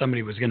 If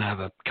somebody was going to have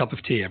a cup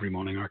of tea every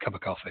morning or a cup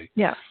of coffee,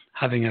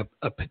 having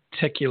a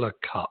particular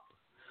cup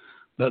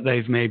that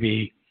they've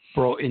maybe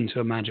brought into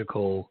a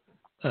magical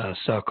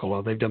circle,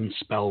 or they've done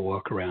spell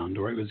work around,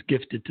 or it was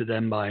gifted to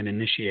them by an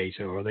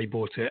initiator, or they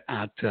bought it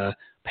at a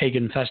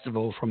pagan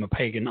festival from a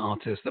pagan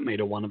artist that made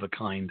a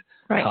one-of-a-kind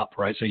cup,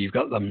 right? So you've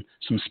got them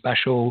some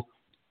special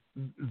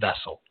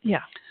vessel.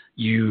 Yeah.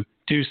 You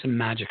do some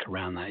magic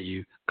around that.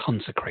 You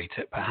consecrate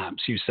it,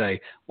 perhaps. You say,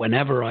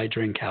 whenever I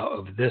drink out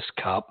of this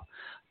cup,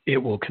 it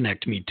will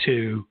connect me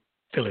to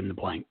fill in the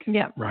blank.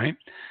 Yeah. Right?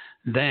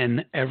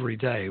 Then every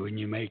day when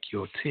you make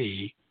your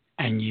tea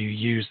and you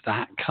use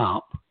that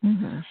cup,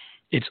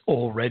 it's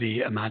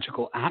already a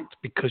magical act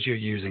because you're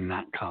using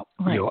that cup.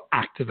 Right. You're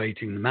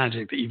activating the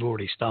magic that you've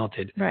already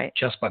started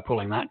just by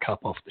pulling that cup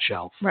off the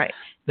shelf. Right.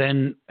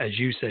 Then, as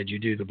you said, you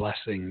do the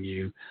blessing.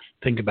 You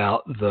think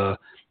about the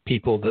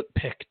people that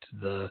picked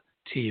the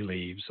tea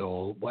leaves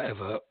or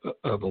whatever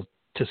herbal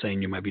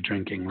tisane you might be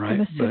drinking, right?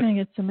 I'm assuming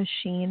it's a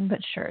machine, but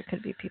sure, it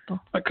could be people.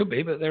 It could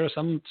be, but there are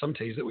some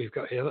teas that we've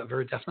got here that are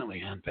very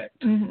definitely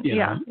handpicked. You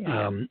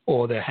know?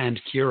 Or they're hand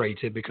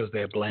curated because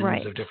they're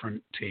blends of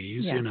different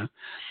teas, you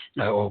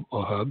know,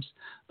 or herbs.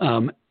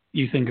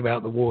 You think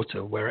about the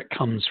water, where it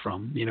comes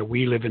from. You know,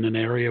 we live in an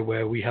area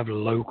where we have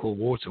local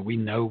water. We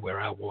know where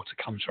our water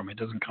comes from. It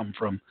doesn't come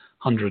from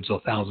hundreds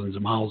or thousands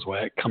of miles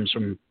away. It comes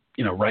from,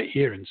 you know, right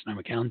here in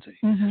Sonoma County.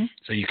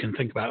 So you can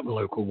think about the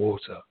local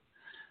water,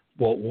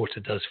 what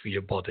water does for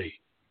your body,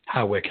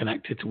 how we're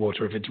connected to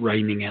water. If it's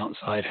raining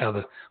outside, how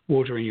the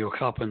water in your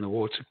cup and the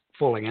water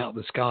falling out of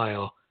the sky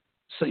are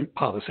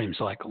part of the same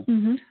cycle.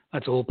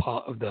 That's all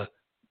part of the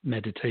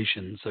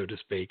meditation, so to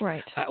speak.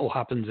 Right. That all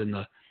happens in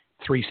the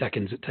 3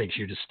 seconds it takes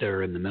you to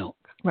stir in the milk.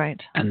 Right.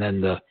 And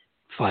then the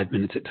 5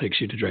 minutes it takes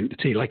you to drink the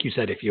tea. Like you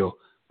said, if you're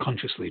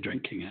consciously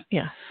drinking it.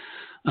 Yeah.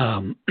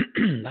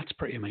 That's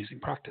pretty amazing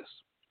practice.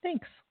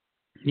 Thanks.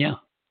 Yeah.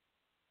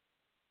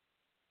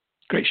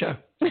 Great show.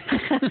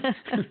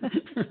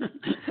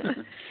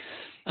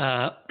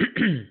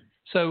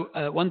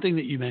 So one thing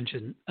that you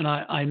mentioned, and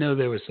I know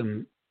there was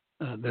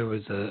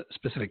a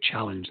specific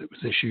challenge that was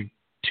issued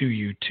to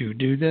you to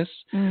do this,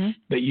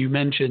 but you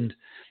mentioned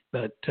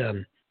that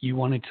you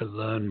wanted to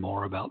learn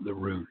more about the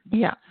rune.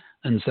 Yeah.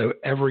 And so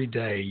every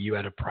day you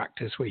had a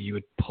practice where you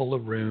would pull a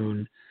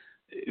rune,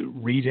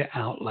 read it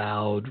out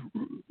loud.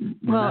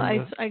 Well,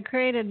 I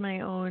created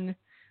my own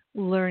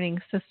learning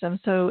system.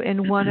 So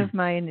in one of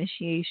my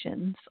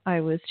initiations,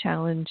 I was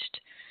challenged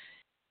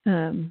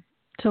to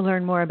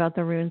learn more about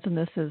the runes. And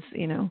this is,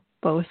 you know,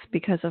 both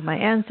because of my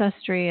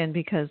ancestry and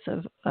because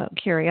of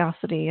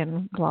curiosity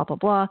and blah, blah,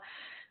 blah.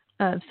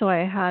 So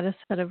I had a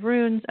set of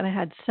runes, and I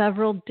had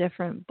several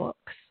different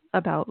books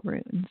about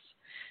runes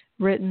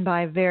written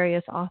by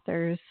various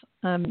authors,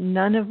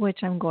 none of which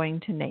I'm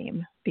going to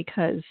name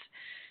because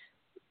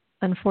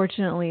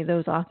unfortunately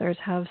those authors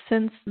have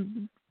since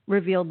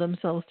revealed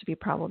themselves to be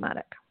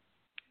problematic,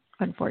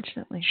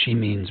 unfortunately. She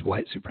means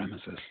white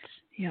supremacists.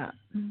 Yeah.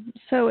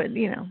 So,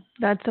 you know,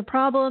 that's a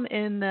problem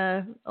in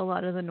a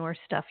lot of the Norse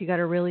stuff. You got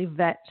to really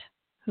vet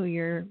who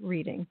you're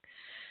reading.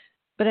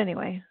 But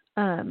anyway,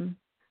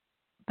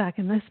 back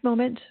in this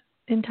moment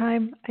in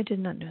time, I did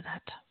not know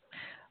that.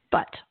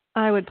 But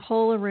I would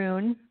pull a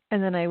rune,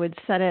 and then I would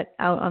set it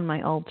out on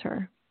my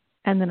altar.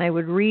 And then I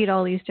would read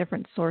all these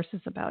different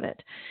sources about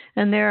it.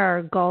 And there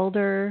are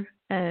Galder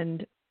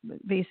and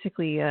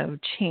basically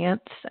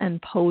chants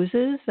and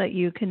poses that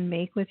you can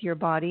make with your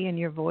body and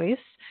your voice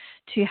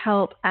to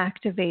help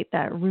activate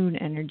that rune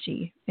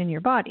energy in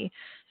your body.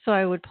 So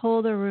I would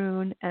pull the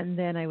rune, and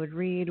then I would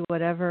read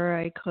whatever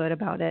I could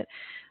about it,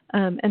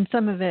 and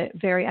some of it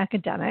very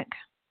academic,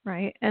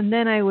 right? And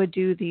then I would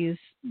do these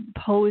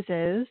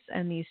poses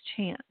and these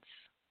chants.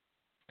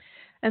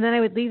 And then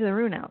I would leave the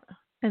rune out.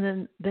 And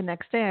then the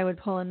next day I would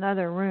pull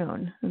another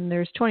rune, and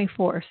there's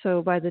 24.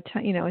 So by the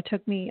time, you know, it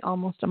took me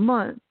almost a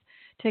month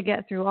to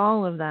get through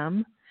all of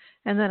them.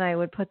 And then I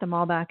would put them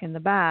all back in the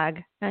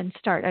bag and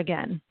start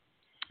again,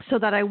 so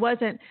that I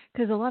wasn't,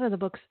 because a lot of the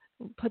books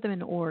put them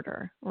in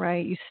order,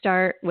 right? You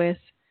start with,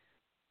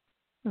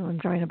 I'm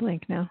drawing a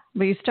blank now,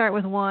 but you start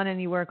with one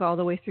and you work all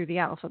the way through the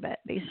alphabet,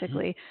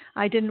 basically.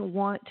 I didn't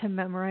want to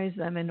memorize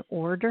them in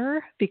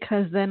order,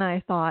 because then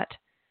I thought,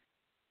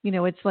 you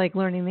know, it's like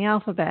learning the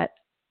alphabet.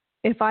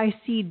 If I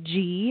see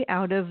G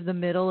out of the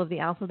middle of the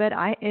alphabet,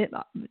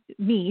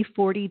 me,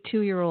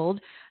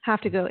 42-year-old,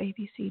 have to go A,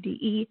 B, C, D,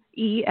 E,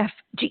 E, F,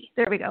 G.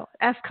 There we go.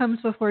 F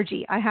comes before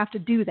G. I have to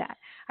do that.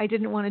 I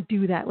didn't want to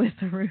do that with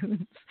the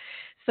runes.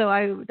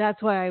 So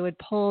that's why I would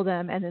pull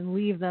them and then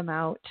leave them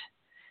out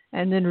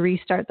and then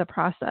restart the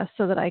process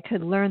so that I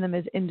could learn them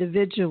as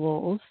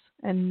individuals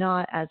and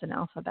not as an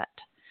alphabet.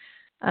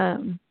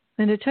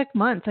 And it took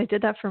months. I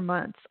did that for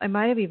months. I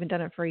might have even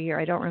done it for a year.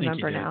 I don't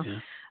remember now. Yeah.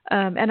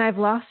 And I've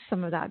lost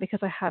some of that because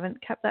I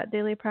haven't kept that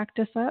daily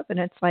practice up. And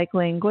it's like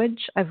language.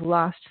 I've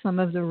lost some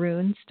of the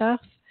rune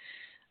stuff.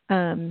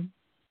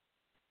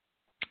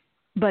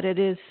 But it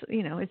is,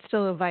 it's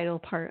still a vital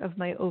part of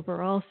my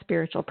overall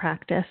spiritual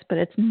practice, but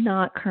it's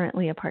not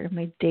currently a part of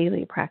my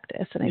daily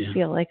practice. And I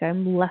feel like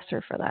I'm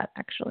lesser for that,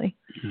 actually.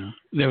 Yeah.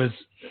 There was,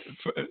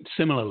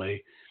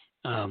 similarly,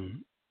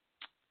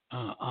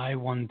 I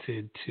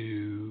wanted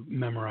to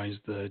memorize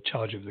the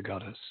Charge of the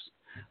Goddess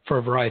for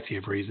a variety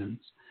of reasons.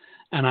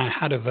 And I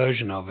had a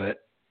version of it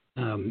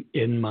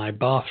in my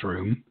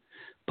bathroom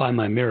by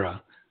my mirror.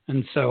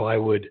 And so I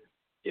would,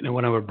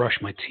 when I would brush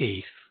my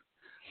teeth,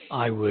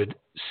 I would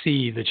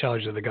see the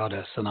Charge of the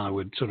Goddess and I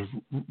would sort of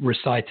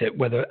recite it,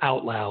 whether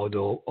out loud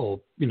or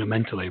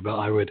mentally, but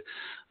I would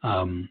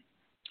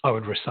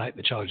recite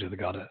the Charge of the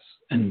Goddess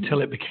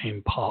until it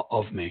became part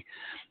of me.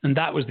 And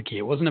that was the key.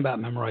 It wasn't about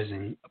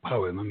memorizing a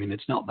poem. I mean,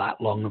 it's not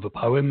that long of a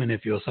poem. And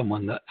if you're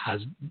someone that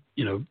has,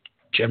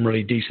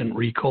 generally decent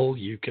recall,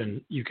 you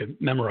can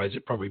memorize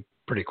it probably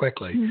pretty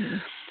quickly. Mm-hmm.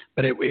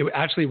 But it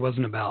actually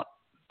wasn't about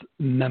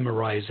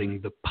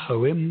memorizing the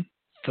poem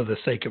for the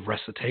sake of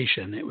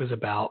recitation. It was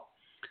about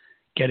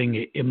getting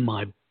it in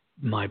my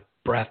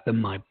breath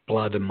and my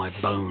blood and my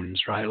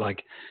bones, right?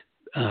 Like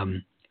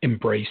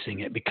embracing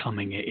it,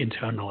 becoming it,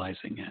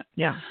 internalizing it.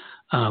 Yeah.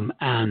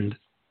 And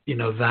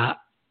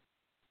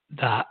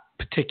that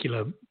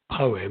particular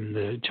poem,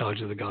 the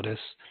Charge of the Goddess,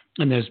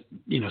 and there's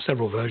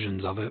several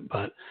versions of it,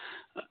 but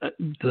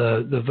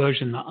the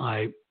version that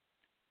I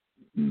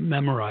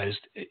memorized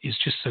is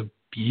just so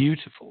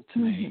beautiful to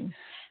me.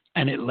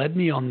 And it led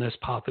me on this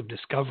path of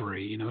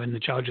discovery. In the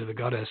Charge of the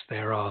Goddess,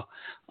 there are,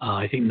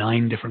 I think,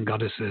 9 different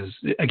goddesses.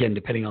 Again,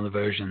 depending on the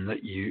version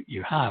that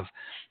you have,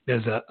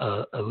 there's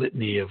a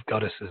litany of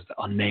goddesses that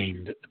are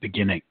named at the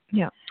beginning.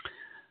 Yeah.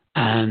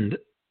 And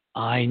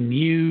I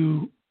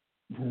knew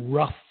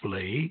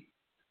roughly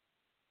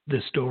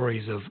the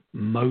stories of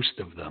most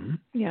of them.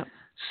 Yeah.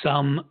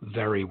 Some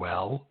very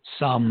well,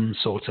 some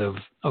sort of,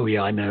 oh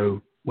yeah, I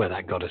know where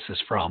that goddess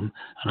is from,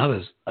 and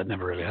others I'd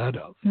never really heard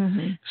of.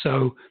 Mm-hmm.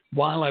 So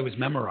while I was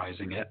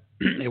memorizing it,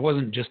 it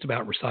wasn't just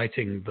about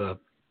reciting the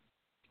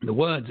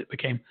words. It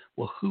became,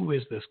 well, who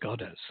is this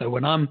goddess? So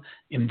when I'm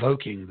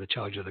invoking the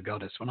Charge of the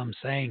Goddess, when I'm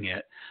saying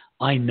it,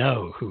 I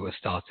know who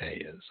Astarte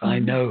is. Mm-hmm. I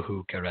know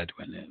who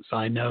Ceredwen is.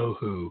 I know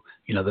who,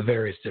 the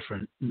various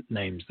different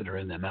names that are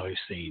in there,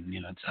 Melusine,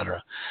 et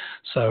cetera.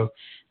 So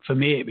for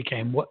me, it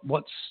became,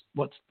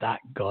 what's that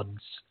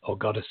god's or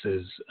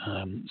goddess's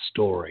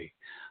story?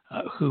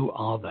 Who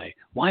are they?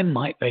 Why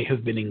might they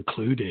have been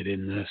included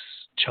in this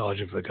Charge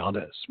of the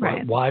Goddess?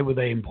 Right. Why were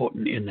they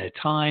important in their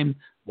time?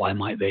 Why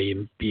might they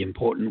be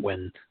important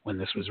when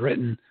this was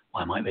written?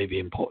 Why might they be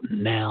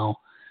important now?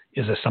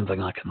 Is there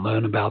something I can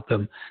learn about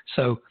them?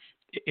 So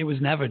it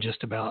was never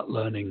just about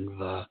learning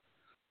the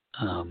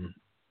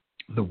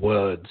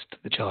words to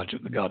the Charge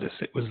of the Goddess.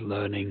 It was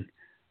learning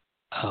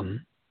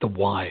the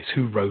whys,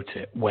 who wrote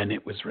it, when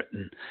it was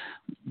written,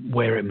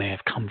 where it may have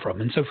come from.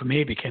 And so for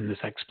me, it became this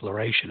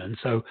exploration. And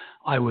so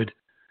I would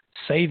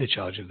say the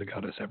Charge of the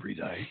Goddess every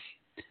day.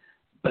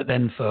 But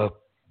then for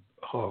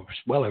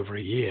well over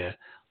a year,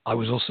 I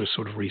was also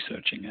sort of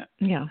researching it.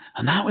 Yeah.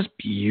 And that was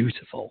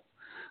beautiful.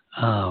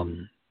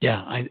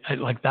 I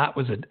like that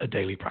was a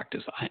daily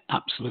practice I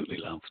absolutely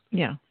loved.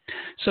 Yeah.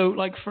 So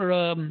like for,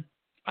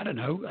 I don't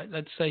know,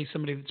 let's say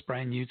somebody that's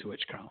brand new to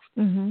witchcraft.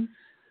 Mm-hmm.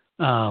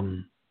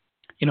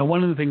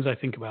 One of the things I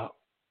think about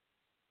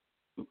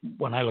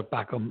when I look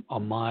back on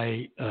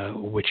my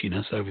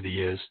witchiness over the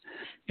years,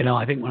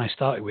 I think when I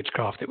started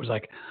witchcraft, it was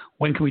like,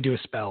 when can we do a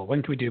spell?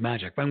 When can we do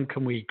magic? When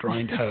can we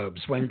grind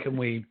herbs? When can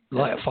we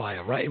light a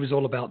fire? Right? It was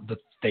all about the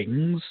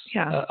things,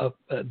 of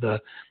the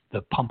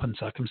pomp and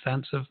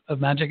circumstance of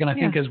magic. And I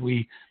think as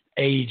we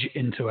age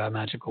into our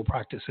magical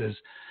practices,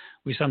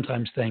 we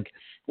sometimes think,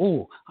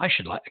 oh, I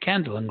should light a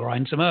candle and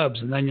grind some herbs.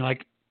 And then you're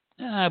like,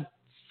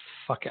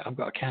 fuck it, I've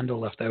got a candle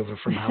left over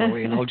from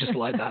Halloween. I'll just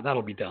light that.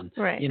 That'll be done.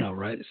 Right.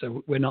 Right?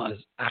 So we're not as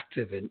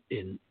active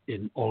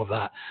in all of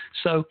that.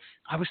 So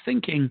I was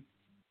thinking,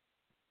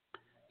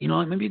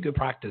 like maybe a good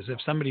practice if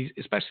somebody,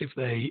 especially if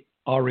they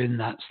are in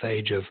that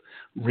stage of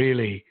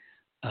really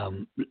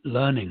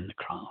learning the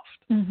craft,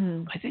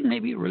 mm-hmm. I think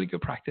maybe a really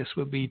good practice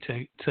would be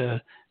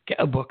to get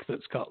a book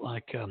that's got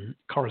like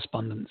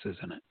correspondences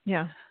in it.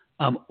 Yeah.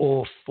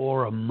 Or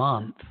for a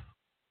month,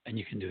 and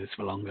you can do this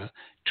for longer,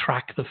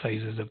 track the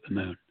phases of the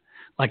moon.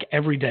 Like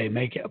every day,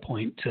 make it a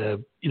point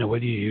to,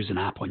 whether you use an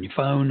app on your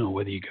phone or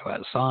whether you go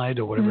outside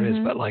or whatever mm-hmm. it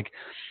is, but like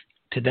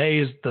today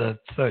is the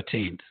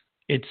 13th.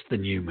 It's the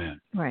new moon.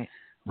 Right.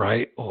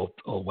 Right? Or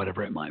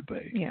whatever it might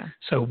be. Yeah.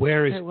 So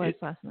where is it? Was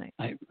last night.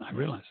 I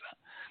realize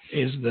that.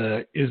 Is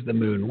the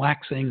moon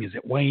waxing? Is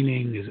it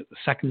waning? Is it the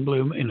second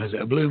blue moon? Is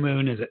it a blue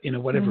moon? Is it,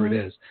 whatever mm-hmm.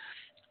 it is.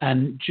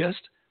 And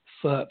just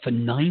for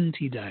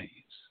 90 days,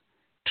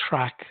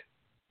 track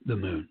the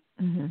moon.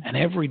 Mm-hmm. And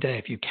every day,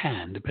 if you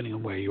can, depending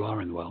on where you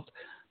are in the world,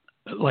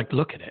 like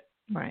look at it.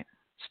 Right.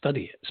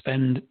 Study it.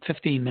 Spend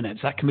 15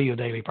 minutes. That can be your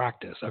daily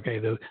practice. Okay,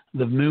 the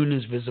moon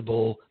is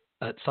visible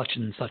at such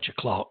and such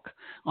a clock.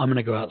 I'm going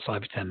to go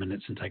outside for 10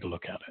 minutes and take a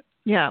look at it.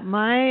 Yeah,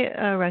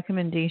 my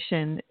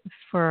recommendation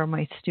for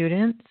my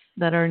students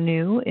that are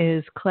new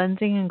is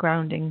cleansing and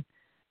grounding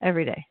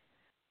every day.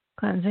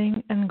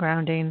 Cleansing and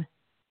grounding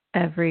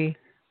every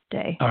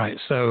day. All right.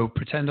 So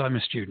pretend I'm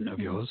a student of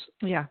yours.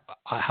 Yeah.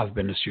 I have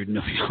been a student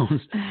of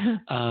yours.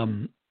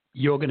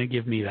 You're going to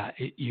give me that.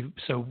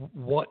 So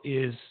what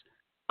is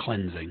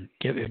cleansing?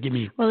 Give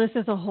me. Well, this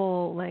is a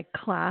whole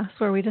class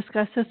where we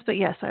discuss this, but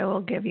yes, I will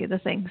give you the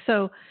thing.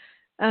 So,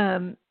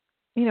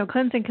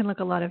 cleansing can look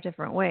a lot of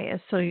different ways.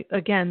 So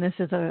again, this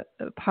is a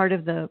part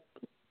of the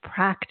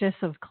practice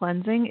of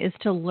cleansing is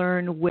to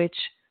learn which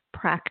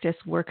practice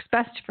works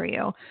best for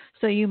you.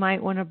 So you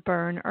might want to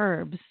burn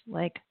herbs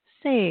like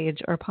sage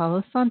or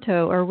Palo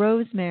Santo or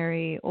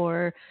rosemary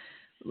or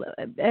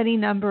any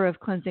number of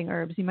cleansing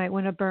herbs. You might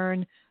want to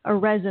burn a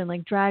resin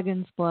like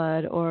dragon's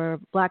blood or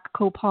black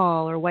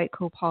copal or white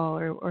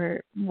copal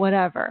or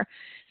whatever.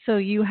 So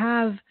you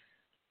have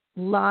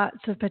lots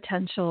of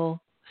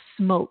potential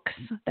smokes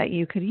that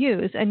you could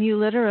use, and you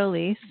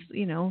literally,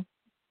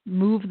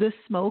 move the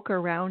smoke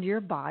around your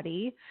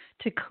body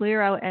to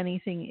clear out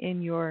anything in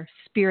your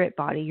spirit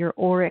body, your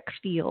auric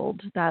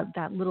field,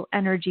 that little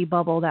energy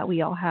bubble that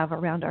we all have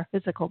around our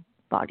physical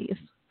bodies,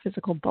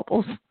 physical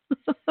bubbles.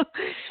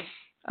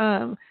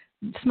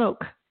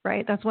 Smoke,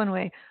 right? That's one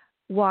way.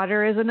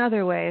 Water is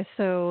another way.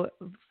 So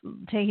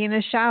taking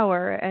a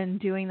shower and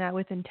doing that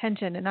with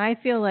intention. And I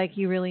feel like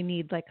you really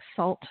need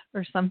salt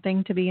or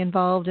something to be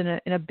involved in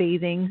a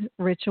bathing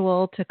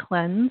ritual to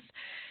cleanse.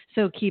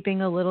 So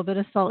keeping a little bit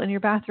of salt in your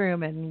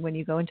bathroom, and when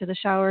you go into the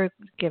shower,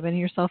 giving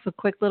yourself a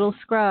quick little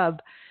scrub.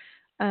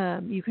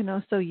 You can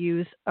also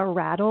use a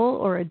rattle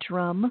or a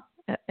drum,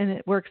 and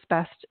it works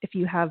best if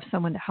you have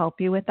someone to help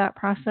you with that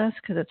process,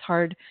 because it's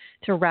hard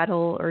to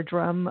rattle or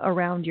drum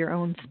around your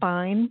own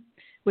spine,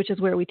 which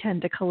is where we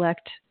tend to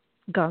collect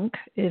gunk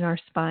in our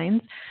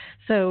spines.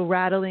 So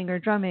rattling or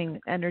drumming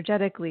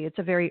energetically, it's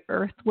a very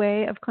earth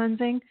way of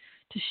cleansing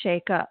to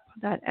shake up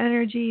that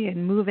energy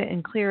and move it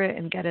and clear it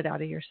and get it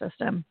out of your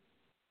system.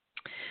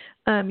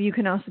 You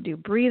can also do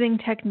breathing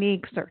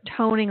techniques or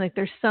toning.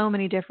 There's so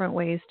many different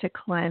ways to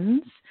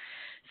cleanse.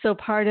 So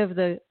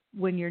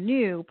when you're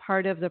new,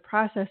 part of the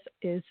process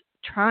is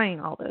trying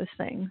all those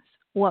things.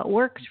 What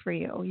worked for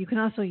you? You can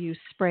also use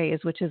sprays,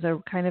 which is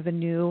a kind of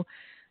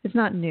it's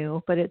not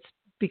new, but it's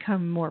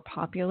become more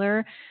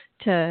popular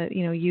to,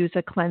 use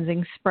a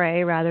cleansing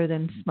spray rather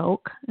than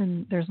smoke.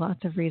 And there's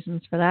lots of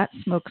reasons for that.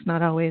 Smoke's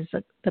not always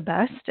the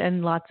best.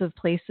 And lots of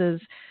places,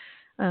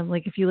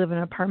 if you live in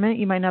an apartment,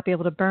 you might not be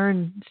able to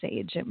burn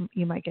sage.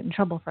 You might get in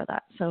trouble for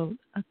that. So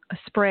a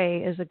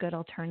spray is a good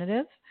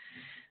alternative.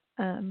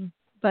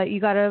 But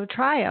you got to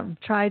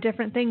try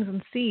different things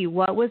and see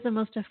what was the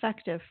most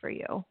effective for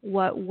you,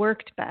 what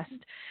worked best.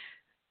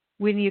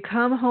 When you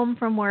come home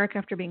from work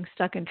after being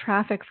stuck in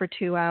traffic for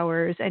 2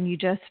 hours and you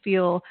just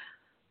feel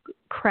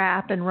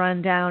crap and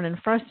run down and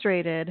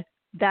frustrated,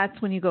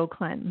 that's when you go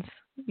cleanse.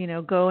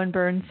 Go and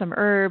burn some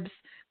herbs,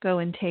 go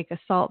and take a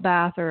salt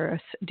bath or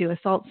do a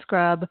salt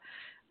scrub,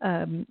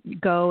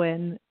 go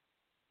and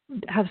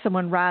have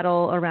someone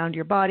rattle around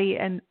your body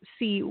and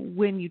see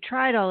when you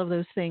tried all of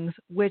those things,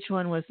 which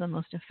one was the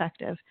most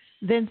effective.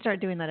 Then start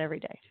doing that every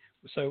day.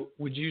 So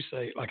would you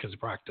say, as a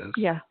practice,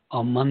 yeah,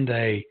 on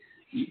Monday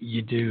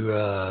you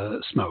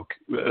do smoke?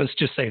 Let's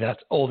just say that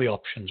all the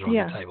options are on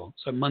the table.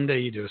 So Monday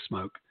you do a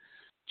smoke.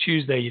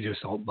 Tuesday you do a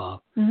salt bath.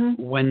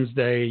 Mm-hmm.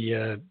 Wednesday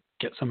you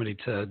get somebody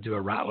to do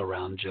a rattle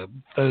around you.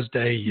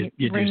 Thursday you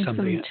do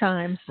something. Ring some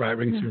chimes. Right,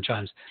 ring some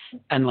chimes.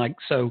 And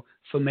so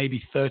for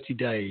maybe 30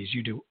 days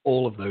you do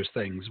all of those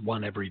things,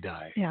 one every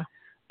day. Yeah.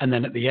 And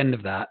then at the end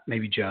of that,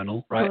 maybe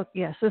journal, right?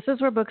 Yes, this is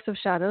where Books of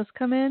Shadows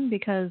come in,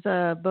 because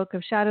Book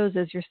of Shadows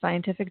is your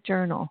scientific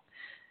journal.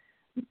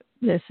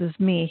 This is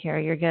me here.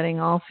 You're getting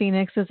all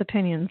Phoenix's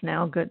opinions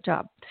now. Good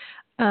job.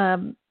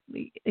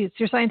 It's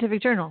your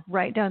scientific journal.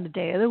 Write down the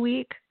day of the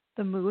week,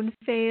 the moon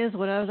phase,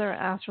 what other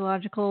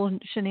astrological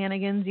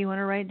shenanigans you want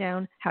to write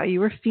down, how you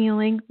were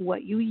feeling,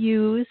 what you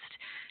used,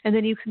 and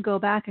then you can go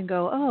back and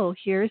go, oh,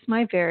 here's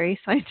my very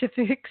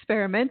scientific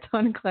experiment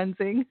on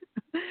cleansing.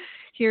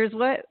 Here's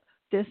what,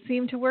 this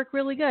seemed to work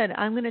really good.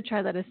 I'm going to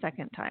try that a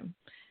second time.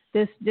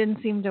 This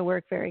didn't seem to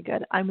work very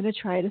good. I'm going to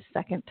try it a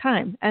second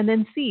time, and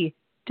then see,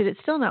 did it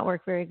still not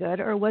work very good,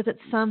 or was it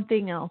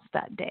something else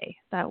that day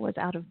that was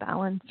out of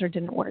balance or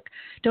didn't work?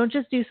 Don't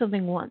just do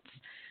something once.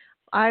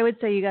 I would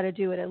say you got to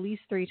do it at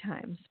least 3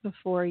 times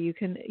before you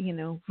can,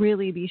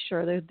 really be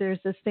sure. There's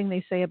this thing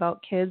they say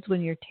about kids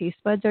when your taste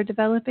buds are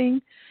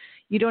developing.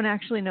 You don't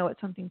actually know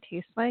what something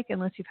tastes like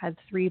unless you've had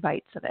 3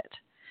 bites of it.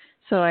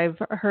 So I've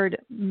heard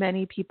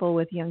many people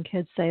with young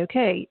kids say,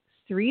 okay,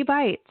 3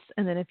 bites,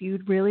 and then if you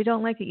really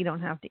don't like it, you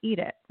don't have to eat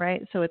it,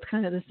 right? So it's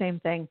kind of the same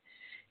thing.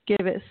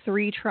 Give it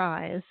 3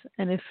 tries,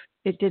 and if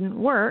it didn't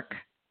work,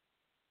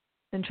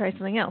 then try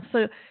something else.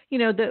 So,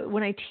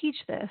 when I teach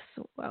this,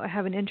 I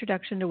have an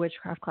introduction to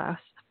witchcraft class,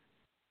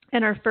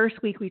 and our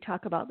first week we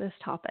talk about this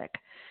topic.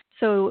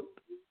 So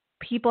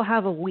people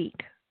have a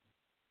week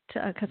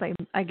because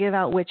I give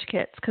out witch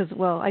kits because,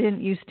 I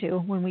didn't used to.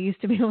 When we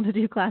used to be able to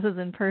do classes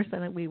in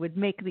person, we would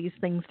make these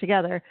things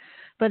together.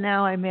 But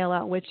now I mail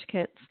out witch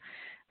kits,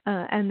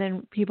 and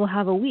then people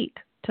have a week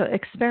to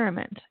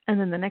experiment. And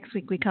then the next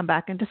week we come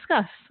back and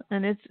discuss.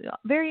 And it's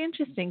very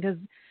interesting because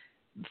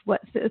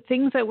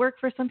things that work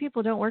for some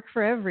people don't work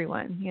for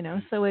everyone, you know.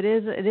 So it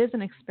is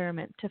an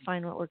experiment to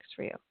find what works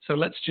for you. So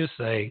let's just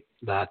say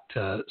that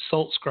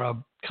salt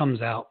scrub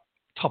comes out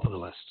top of the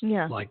list.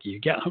 Yeah. Like you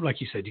get home,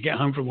 like you said, you get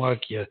home from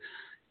work, you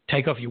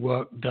take off your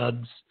work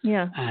duds,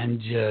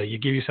 and you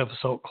give yourself a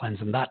salt cleanse,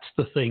 and that's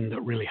the thing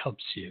that really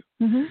helps you.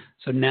 Mm-hmm.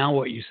 So now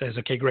what you say is,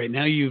 okay, great.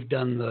 Now you've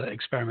done the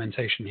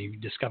experimentation, you've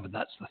discovered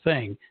that's the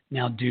thing.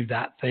 Now do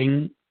that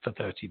thing for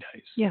 30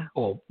 days. Yeah.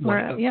 Or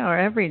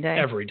every day.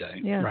 Every day.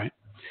 Yeah. Right.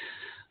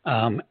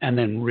 And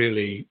then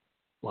really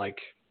like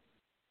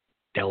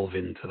delve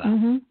into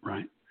that.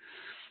 Right.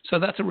 So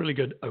that's a really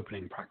good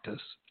opening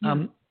practice.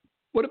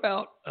 What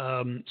about,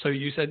 so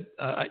you said,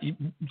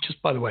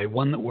 just by the way,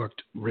 one that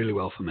worked really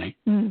well for me.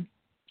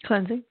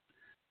 Cleansing?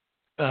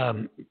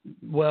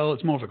 Well,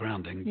 it's more of a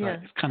grounding,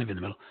 but it's kind of in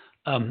the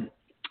middle.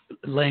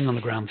 Laying on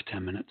the ground for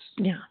 10 minutes.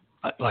 Yeah.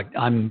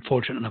 I'm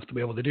fortunate enough to be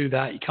able to do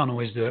that. You can't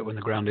always do it when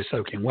the ground is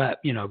soaking wet,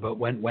 you know, but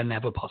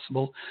whenever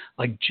possible,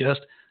 like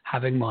just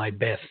having my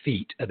bare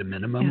feet at a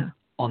minimum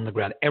on the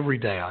ground. Every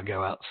day I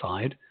go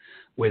outside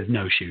with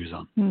no shoes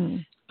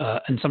on.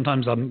 And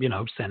sometimes I'm, you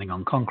know, standing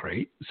on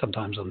concrete.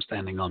 Sometimes I'm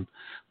standing on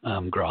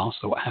grass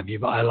or what have you.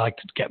 But I like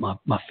to get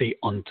my feet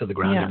onto the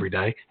ground every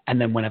day.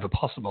 And then whenever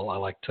possible, I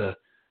like to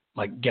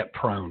like get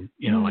prone,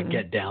 you know, like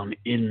get down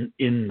in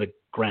the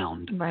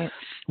ground. Right.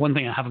 One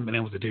thing I haven't been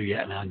able to do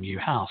yet in our new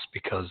house,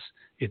 because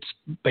it's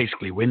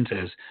basically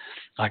winters,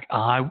 like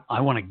I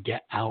want to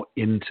get out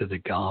into the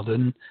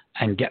garden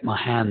and get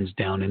my hands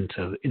down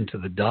into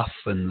the duff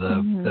and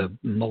the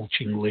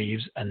mulching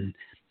leaves and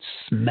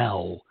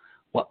smell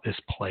what this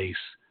place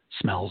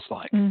smells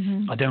like.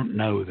 I don't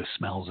know the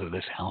smells of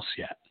this house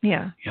yet.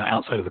 Yeah. You know,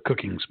 outside of the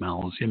cooking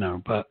smells, you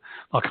know, but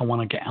like I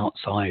want to get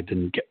outside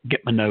and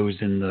get my nose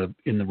in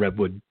the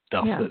redwood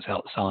stuff that's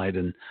outside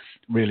and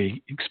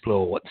really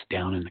explore what's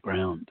down in the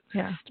ground.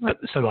 Yeah. But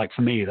so like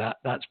for me,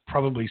 that's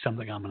probably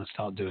something I'm going to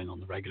start doing on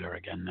the regular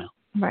again now.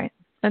 Right.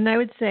 And I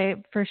would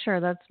say for sure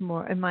that's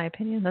more, in my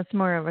opinion, that's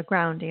more of a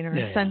grounding or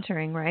a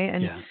centering, right?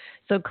 And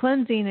so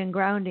cleansing and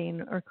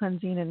grounding, or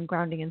cleansing and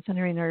grounding and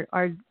centering are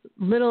a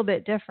little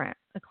bit different.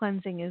 The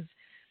cleansing is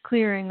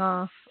clearing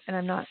off, and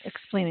I'm not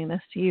explaining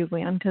this to you,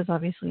 Glenn, because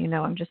obviously you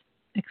know I'm just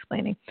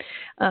explaining.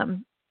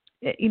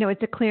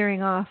 It's a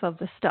clearing off of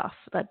the stuff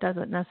that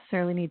doesn't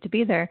necessarily need to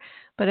be there,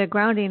 but a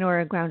grounding or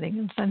a grounding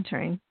and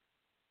centering,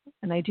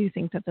 and I do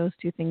think that those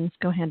two things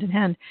go hand in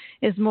hand,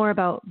 is more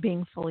about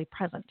being fully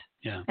present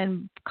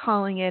and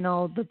calling in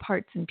all the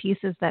parts and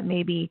pieces that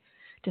may be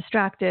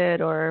distracted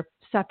or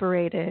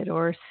separated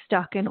or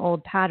stuck in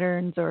old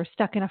patterns or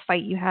stuck in a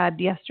fight you had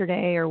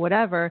yesterday or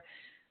whatever.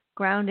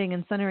 Grounding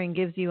and centering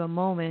gives you a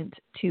moment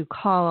to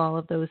call all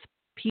of those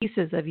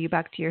pieces of you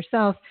back to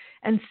yourself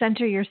and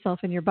center yourself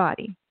in your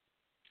body.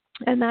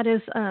 And that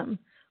is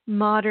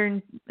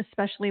modern,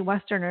 especially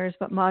Westerners,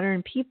 but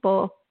modern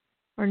people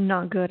are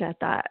not good at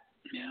that.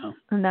 Yeah.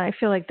 And I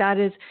feel like that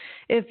is,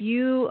 if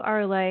you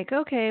are like,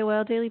 okay,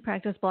 well, daily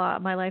practice, blah,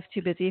 my life's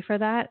too busy for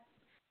that.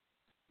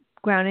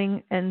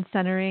 Grounding and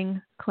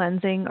centering,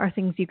 cleansing are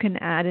things you can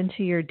add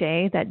into your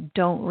day that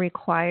don't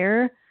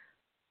require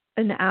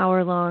an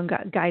hour-long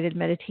guided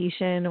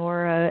meditation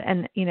or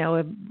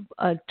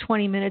a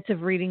 20 minutes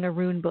of reading a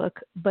rune book,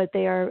 but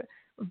they are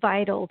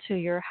vital to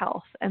your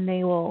health, and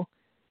they will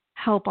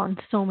help on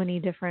so many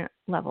different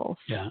levels.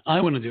 Yeah, I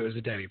want to do it as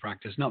a daily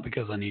practice, not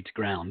because I need to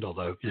ground,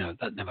 although, you know,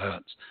 that never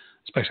hurts,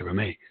 especially for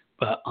me.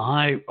 But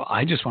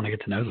I just want to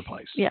get to know the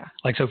place. Yeah.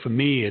 Like, so for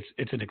me,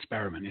 it's an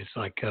experiment. It's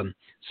like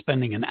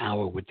spending an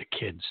hour with the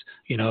kids.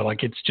 You know,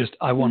 like it's just,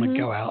 I want to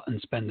go out and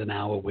spend an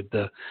hour with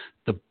the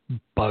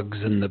bugs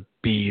and the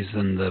bees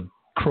and the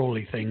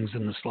crawly things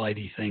and the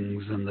slidey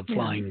things and the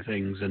flying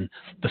things and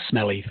the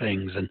smelly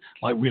things, and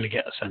like really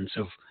get a sense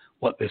of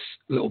what this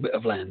little bit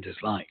of land is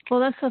like. Well,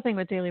 that's the thing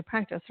with daily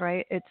practice,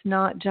 right? It's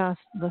not just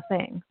the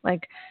thing.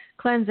 Like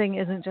cleansing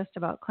isn't just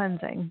about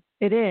cleansing.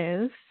 It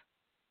is,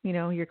 you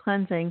know, you're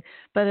cleansing,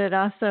 but it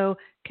also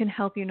can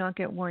help you not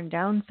get worn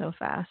down so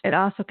fast. It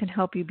also can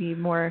help you be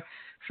more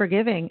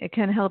forgiving. It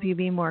can help you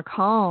be more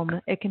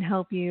calm. It can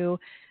help you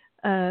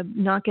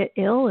not get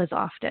ill as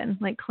often.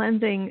 Like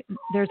cleansing,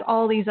 there's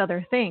all these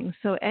other things.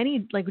 So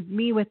like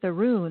me with the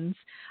runes,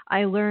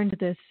 I learned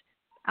this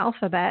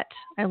alphabet,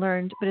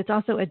 but it's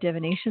also a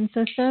divination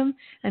system,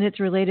 and it's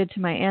related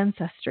to my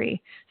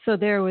ancestry. So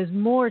there was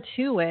more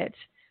to it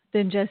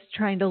than just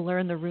trying to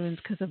learn the runes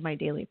because of my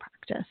daily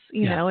practice.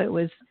 You know,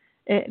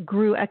 it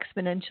grew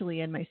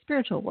exponentially in my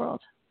spiritual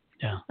world.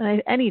 Yeah.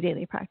 And any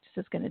daily practice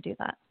is going to do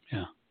that.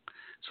 Yeah.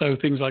 So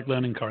things like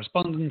learning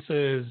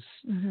correspondences,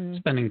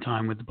 spending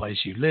time with the place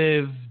you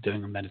live,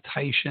 doing a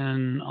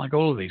meditation, like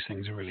all of these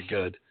things are really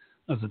good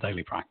as a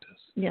daily practice.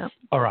 Yeah.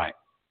 All right.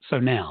 So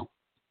now,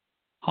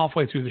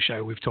 halfway through the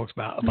show, we've talked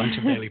about a bunch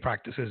of daily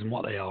practices and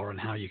what they are and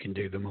how you can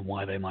do them and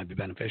why they might be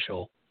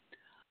beneficial.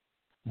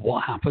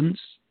 What happens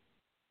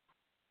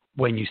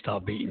when you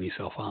start beating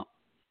yourself up?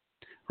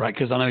 right?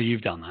 Because I know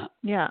you've done that.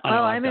 Yeah. I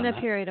know I'm in I've a done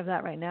that. period of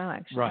that right now,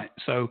 actually. Right.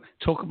 So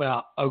talk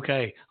about,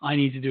 okay, I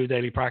need to do a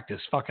daily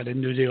practice. Fuck, I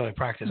didn't do a daily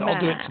practice. I'll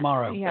do it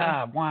tomorrow.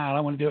 Yeah. Wow, I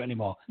don't want to do it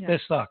anymore. Yeah.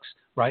 This sucks.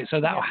 Right.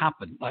 So that will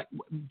happen. Like,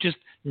 just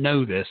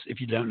know this if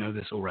you don't know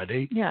this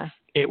already. Yeah.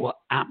 It will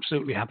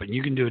absolutely happen.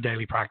 You can do a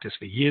daily practice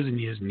for years and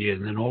years and years,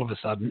 and then all of a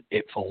sudden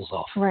it falls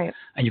off. Right.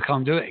 And you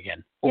can't do it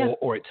again. Yeah.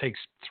 Or it takes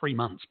 3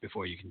 months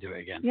before you can do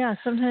it again. Yeah.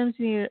 Sometimes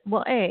you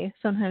need,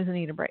 sometimes you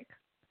need a break.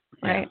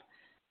 Right.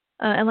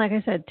 Yeah. And like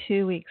I said,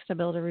 2 weeks to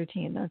build a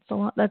routine. That's a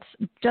lot.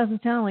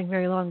 Doesn't sound like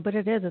very long, but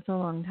it is. It's a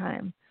long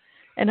time.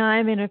 And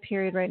I'm in a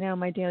period right now,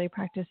 my daily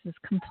practice is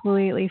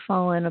completely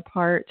fallen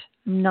apart.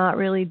 I'm not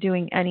really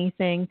doing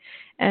anything.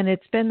 And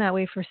it's been that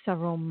way for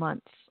several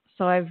months.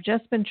 So I've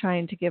just been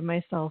trying to give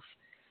myself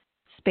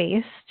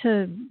space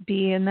to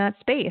be in that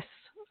space.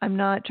 I'm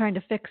not trying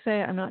to fix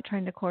it. I'm not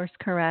trying to course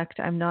correct.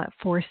 I'm not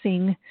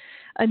forcing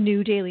a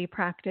new daily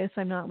practice.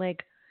 I'm not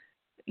like,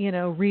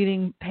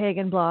 reading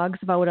pagan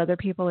blogs about what other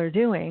people are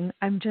doing.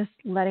 I'm just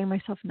letting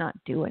myself not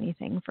do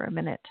anything for a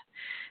minute.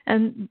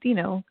 And,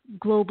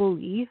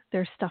 globally,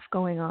 there's stuff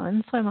going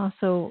on. So I'm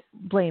also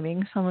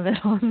blaming some of it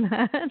on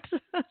that,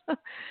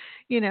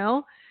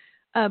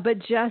 But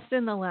just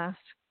in the last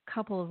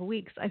couple of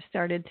weeks, I've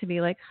started to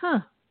be like,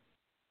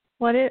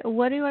 what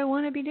do I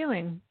want to be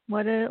doing?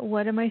 What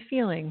am I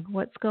feeling?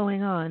 What's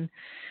going on?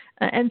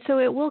 And so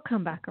it will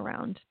come back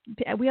around.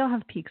 We all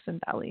have peaks and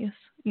valleys,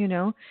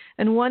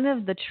 And one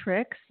of the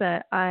tricks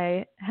that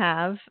I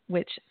have,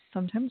 which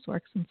sometimes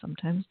works and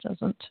sometimes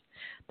doesn't,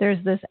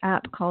 there's this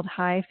app called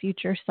High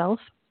Future Self.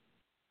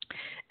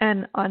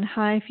 And on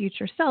High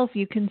Future Self,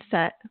 you can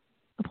set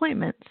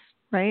appointments,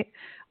 right?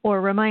 Or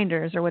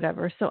reminders or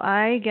whatever. So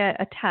I get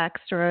a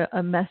text or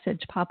a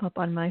message pop up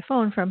on my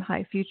phone from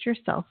High Future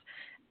Self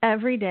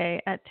every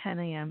day at 10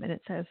 a.m. and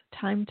it says,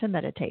 time to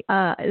meditate.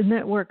 And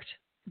it worked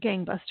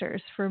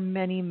gangbusters for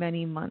many,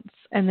 many months.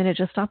 And then it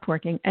just stopped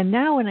working. And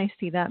now when I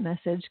see that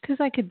message, because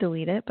I could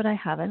delete it, but I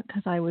haven't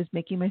because I was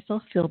making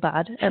myself feel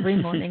bad every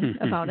morning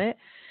about it.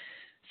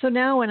 So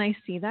now when I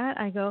see that,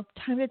 I go,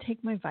 time to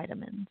take my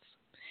vitamins.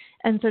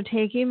 And so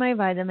taking my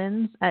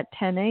vitamins at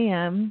 10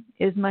 a.m.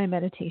 is my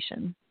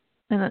meditation.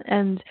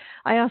 And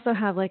I also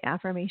have like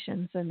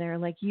affirmations in there.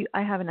 Like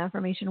I have an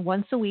affirmation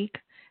once a week.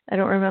 I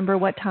don't remember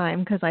what time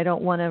because I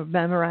don't want to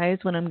memorize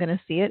when I'm going to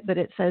see it, but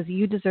it says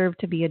you deserve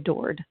to be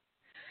adored.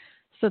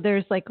 So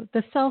there's like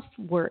the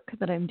self-work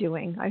that I'm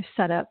doing. I've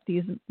set up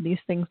these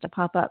things to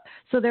pop up.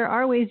 So there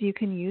are ways you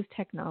can use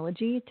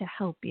technology to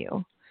help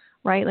you,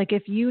 right? Like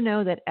if you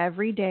know that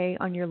every day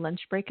on your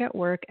lunch break at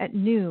work at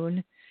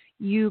noon,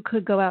 you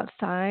could go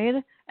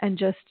outside and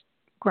just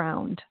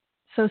ground.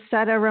 So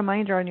set a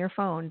reminder on your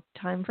phone,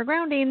 time for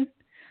grounding,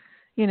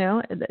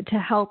 to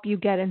help you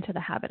get into the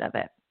habit of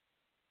it.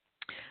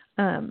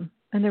 And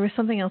there was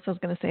something else I was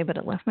going to say, but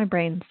it left my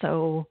brain.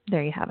 So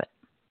there you have it.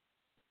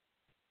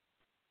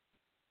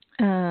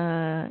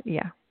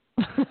 Yeah.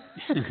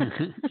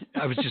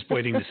 I was just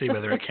waiting to see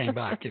whether it came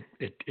back. It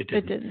didn't.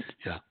 It didn't.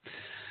 Yeah.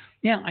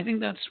 Yeah, I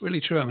think that's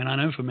really true. I mean, I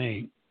know for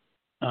me,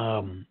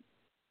 I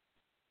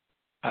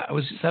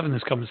was just having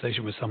this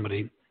conversation with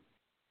somebody.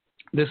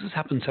 This has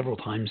happened several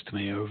times to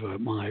me over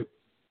my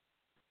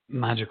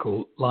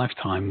magical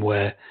lifetime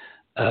where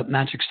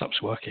magic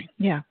stops working.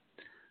 Yeah.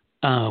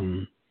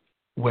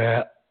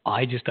 Where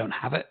I just don't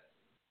have it.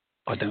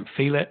 I don't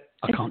feel it.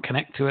 I can't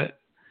connect to it.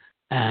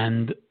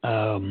 And,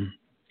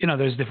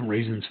 there's different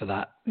reasons for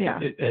that. Yeah.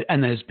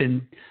 And there's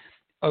been,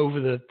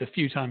 over the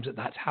few times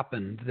that's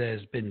happened,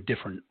 there's been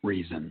different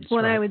reasons.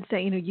 Well, right? I would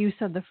say, you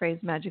said the phrase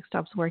magic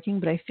stops working,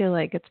 but I feel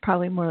like it's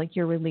probably more like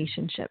your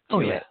relationship to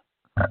it.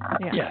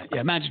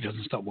 Yeah. Magic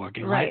doesn't stop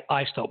working. Right.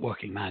 I stop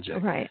working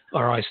magic. Right.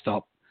 Or I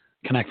stop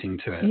connecting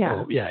to it. Yeah.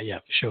 Or,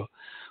 for sure.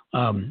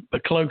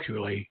 But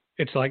colloquially,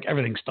 it's like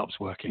everything stops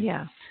working.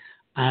 Yeah.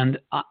 And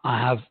I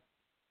have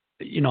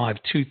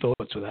two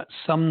thoughts with that.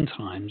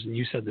 Sometimes, and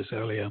you said this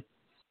earlier,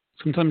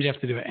 sometimes you have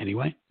to do it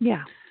anyway.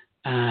 Yeah.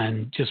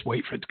 And just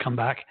wait for it to come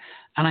back.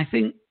 And I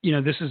think,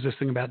 this is this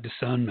thing about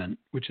discernment,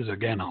 which is,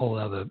 again, a whole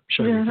other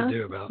show we could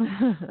do about.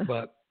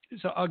 But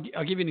so I'll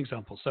give you an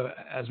example. So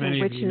as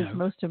many of you know. Which is the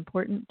most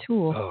important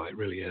tool. Oh, it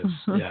really is.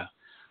 Yeah.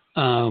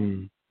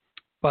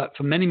 But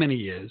for many, many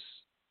years,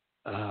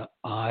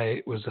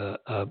 I was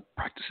a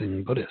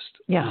practicing Buddhist.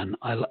 Yeah. And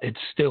it's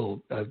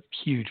still a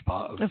huge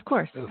part of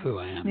course. of who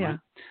I am. Yeah. Right?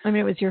 I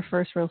mean, it was your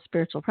first real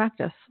spiritual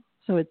practice.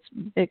 So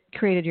it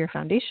created your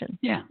foundation.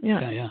 Yeah.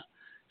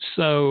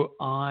 So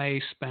I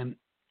spent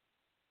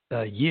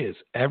years,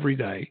 every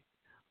day,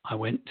 I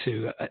went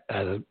to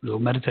a little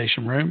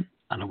meditation room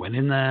and I went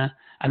in there.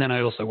 And then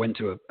I also went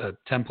to a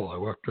temple. I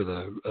worked with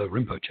a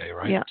Rinpoche,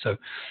 right? Yeah. So,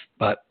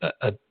 but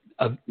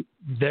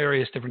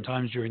various different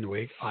times during the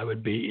week, I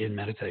would be in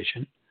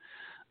meditation.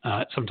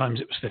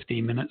 Sometimes it was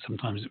 15 minutes.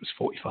 Sometimes it was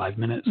 45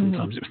 minutes.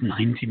 Sometimes it was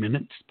 90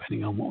 minutes,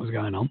 depending on what was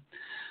going on.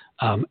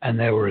 And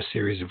there were a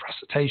series of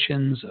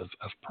recitations, of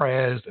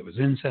prayers. There was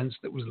incense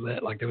that was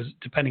lit. Like there was,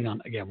 depending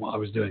on, again, what I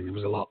was doing, there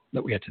was a lot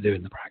that we had to do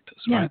in the practice,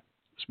 right?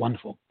 It's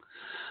wonderful.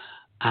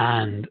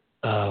 And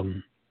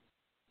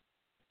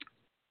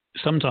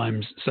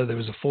sometimes, so there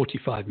was a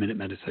 45-minute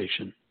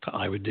meditation that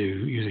I would do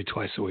usually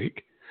twice a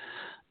week.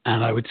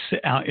 And I would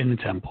sit out in the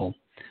temple,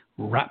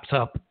 wrapped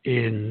up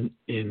in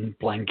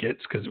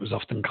blankets because it was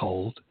often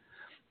cold.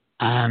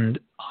 And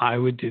I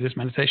would do this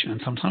meditation.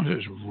 And sometimes it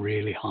was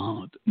really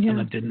hard. Yeah.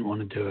 And I didn't want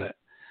to do it.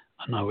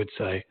 And I would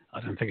say,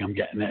 I don't think I'm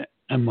getting it.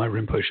 And my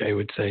Rinpoche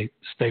would say,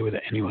 stay with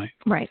it anyway.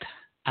 Right.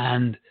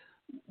 And,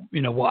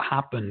 what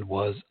happened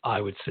was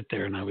I would sit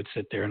there and I would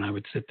sit there and I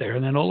would sit there.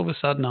 And then all of a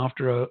sudden,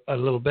 after a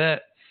little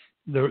bit,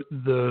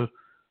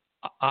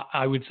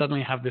 I would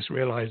suddenly have this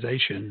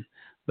realization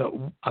that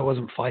I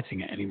wasn't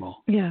fighting it anymore.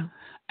 Yeah.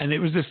 And it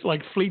was this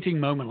like fleeting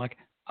moment. Like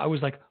I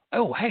was like,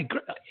 oh, hey,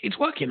 it's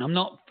working. I'm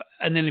not.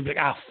 And then it'd be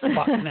like,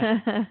 fuck.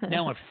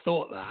 Now I've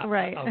thought that.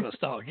 Right. I've got to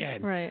start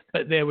again. Right.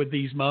 But there were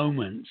these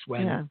moments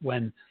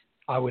when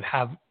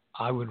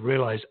I would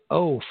realize,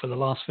 for the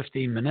last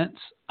 15 minutes,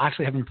 I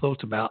actually haven't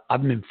thought about,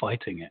 I've been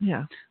fighting it.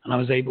 Yeah. And I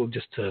was able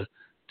just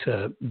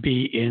to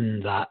be in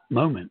that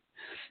moment.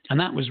 And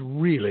that was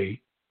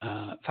really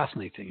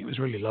fascinating. It was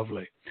really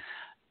lovely.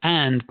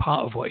 And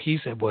part of what he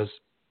said was,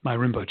 my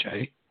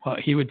Rinpoche, what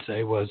he would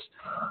say was,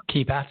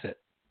 keep at it.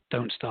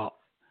 Don't stop.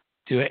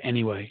 Do it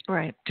anyway.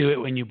 Right. Do it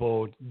when you're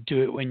bored.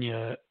 Do it when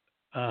you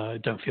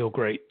don't feel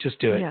great. Just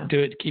do it. Yeah. Do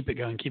it. Keep it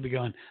going. Keep it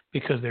going.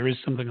 Because there is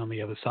something on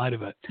the other side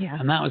of it. Yeah.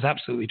 And that was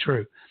absolutely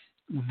true.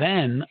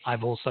 Then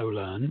I've also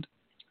learned,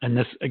 and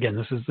this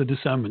is the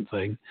discernment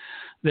thing.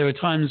 There were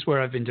times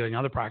where I've been doing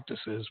other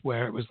practices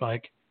where it was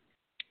like,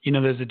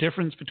 there's a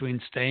difference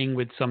between staying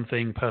with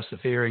something,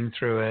 persevering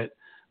through it,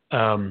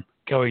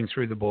 going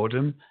through the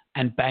boredom,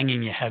 and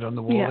banging your head on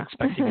the wall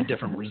expecting a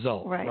different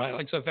result. Right.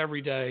 Like, so if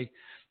every day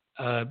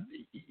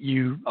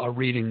you are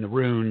reading the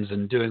runes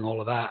and doing all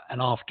of that, and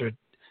after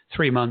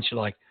 3 months you're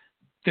like,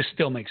 this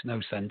still makes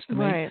no sense to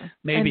me. Right.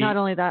 Maybe, and not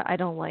only that, I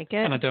don't like it.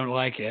 And I don't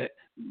like it.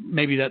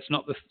 Maybe that's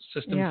not the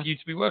system for you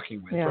to be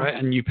working with, right?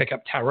 And you pick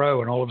up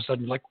tarot, and all of a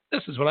sudden you're like,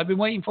 this is what I've been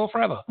waiting for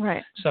forever.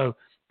 Right. So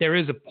there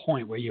is a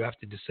point where you have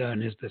to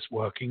discern, is this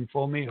working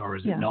for me or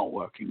is it not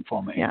working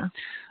for me? Yeah.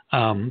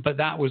 But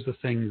that was the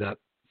thing that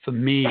for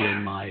me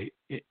in my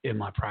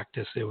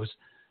practice, there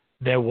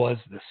was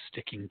this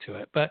sticking to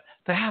it. But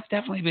there have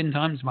definitely been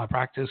times in my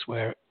practice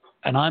where,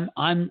 and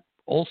I'm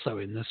also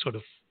in this sort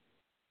of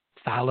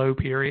fallow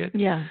period,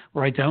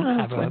 where I don't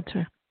have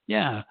winter.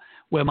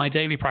 Where my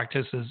daily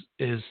practices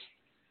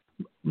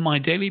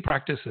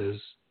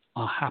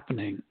are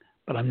happening,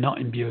 but I'm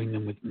not imbuing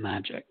them with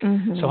magic.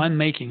 Mm-hmm. So I'm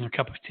making a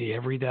cup of tea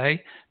every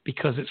day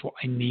because it's what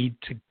I need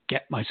to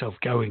get myself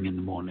going in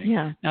the morning.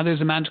 Yeah. Now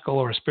there's a magical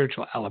or a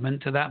spiritual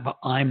element to that, but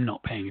I'm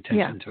not paying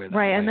attention to it.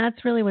 Right. And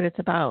that's really what it's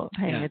about,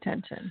 paying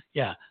attention.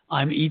 Yeah.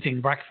 I'm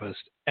eating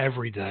breakfast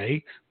every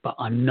day, but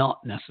I'm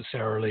not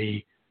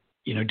necessarily,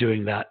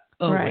 doing that.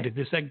 Oh, where did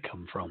this egg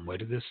come from? Where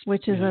did this?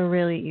 Which is a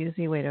really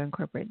easy way to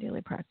incorporate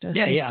daily practice.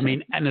 Yeah. I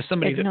mean, and as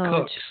somebody that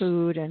cooks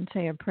food and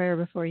say a prayer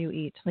before you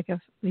eat, like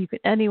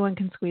anyone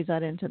can squeeze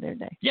that into their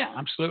day. Yeah,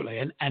 absolutely.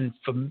 And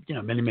for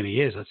many, many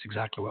years, that's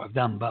exactly what I've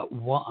done. But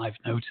what I've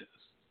noticed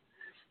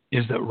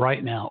is that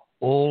right now,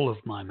 most all of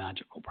my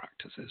magical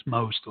practices,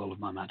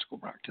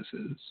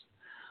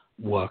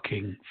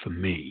 working for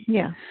me.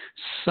 Yeah.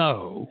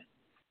 So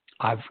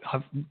I've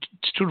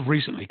sort of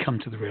recently come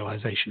to the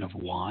realization of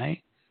why.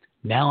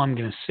 Now I'm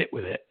going to sit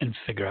with it and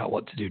figure out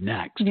what to do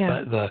next.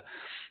 Yeah. But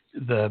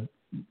the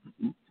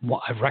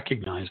what I've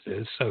recognized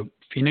is, so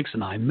Phoenix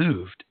and I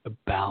moved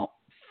about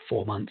 3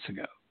 or 4 months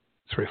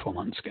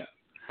ago.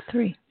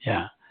 3.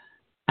 Yeah.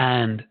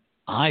 And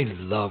I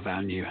love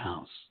our new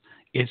house.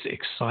 It's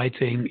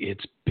exciting.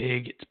 It's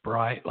big. It's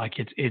bright. Like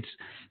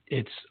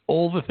it's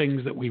all the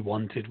things that we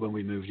wanted when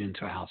we moved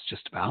into a house,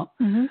 just about,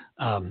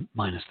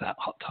 minus that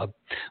hot tub.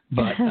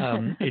 But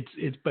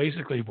it's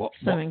basically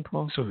swimming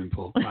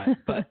pool, right?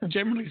 But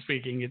generally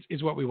speaking,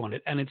 it's what we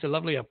wanted, and it's a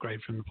lovely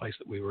upgrade from the place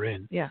that we were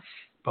in. Yeah.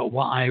 But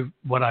what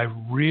I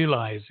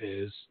realize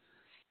is,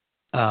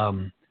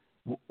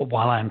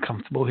 while I'm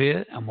comfortable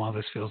here and while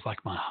this feels like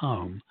my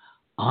home,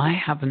 I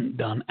haven't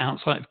done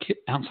outside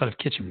of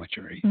kitchen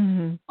witchery.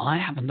 Mm-hmm. I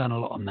haven't done a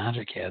lot of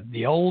magic here.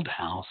 The old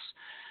house,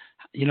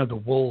 the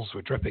walls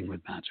were dripping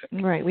with magic.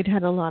 Right. We'd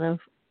had a lot of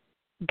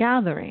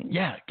gatherings.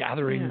 Yeah,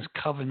 gatherings,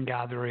 coven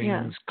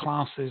gatherings,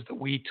 classes that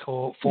we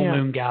taught, full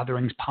moon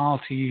gatherings,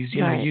 parties,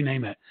 you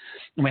name it.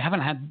 And we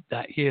haven't had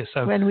that here.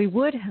 So when we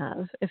would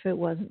have if it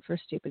wasn't for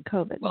stupid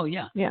COVID. Well,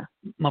 yeah. Yeah.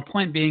 My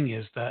point being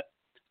is that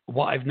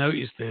what I've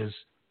noticed is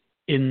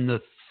in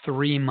the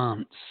 3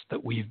 months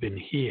that we've been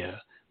here,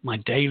 my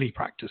daily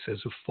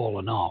practices have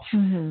fallen off,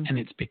 and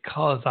it's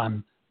because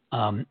I'm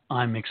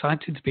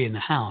excited to be in the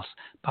house,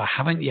 but I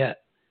haven't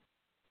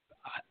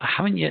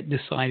yet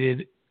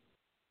decided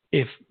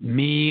if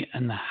me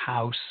and the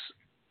house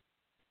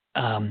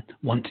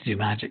want to do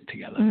magic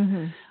together.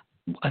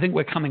 Mm-hmm. I think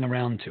we're coming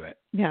around to it.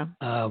 Yeah.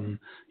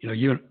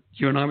 You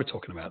and I were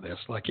talking about this.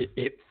 Like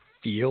it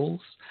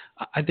feels.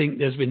 I think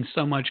there's been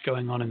so much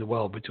going on in the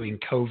world between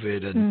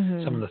COVID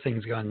and some of the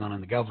things going on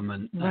in the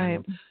government. Right.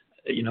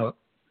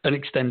 an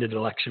extended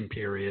election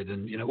period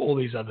and, all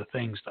these other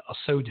things that are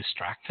so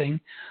distracting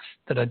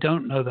that I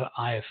don't know that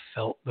I have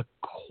felt the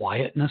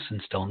quietness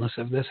and stillness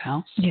of this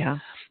house. Yeah.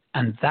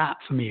 And that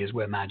for me is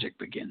where magic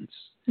begins.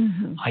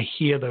 Mm-hmm. I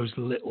hear those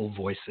little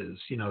voices,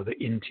 the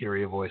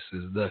interior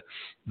voices, the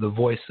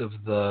voice of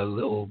the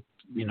little,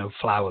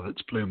 flower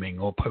that's blooming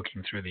or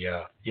poking through the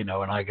earth, and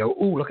I go,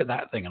 oh, look at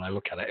that thing. And I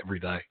look at it every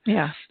day.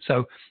 Yeah.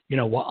 So,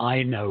 what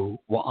I know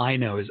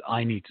is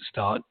I need to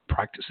start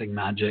practicing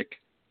magic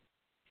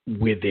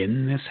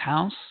within this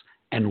house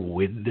and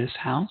with this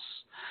house,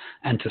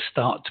 and to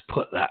start to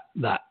put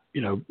that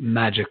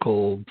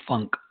magical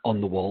funk on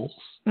the walls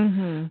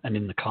mm-hmm. and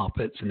in the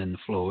carpets and in the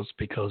floors,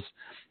 because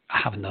I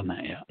haven't done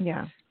that yet.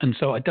 Yeah. And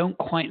so I don't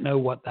quite know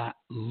what that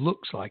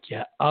looks like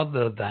yet,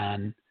 other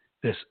than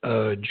this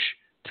urge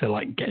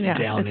to get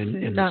down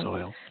in the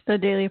soil. The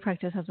daily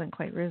practice hasn't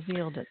quite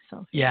revealed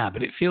itself. Yeah,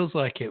 but it feels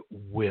like it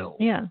will.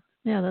 Yeah.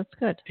 Yeah, that's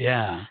good.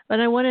 Yeah.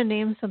 But I want to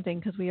name something,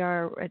 because we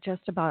are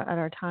just about at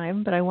our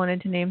time, but I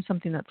wanted to name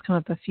something that's come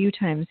up a few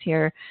times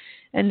here.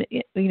 And,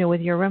 with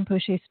your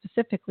Rinpoche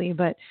specifically,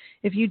 but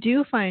if you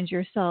do find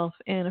yourself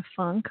in a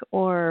funk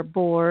or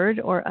bored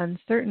or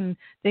uncertain,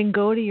 then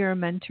go to your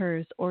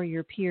mentors or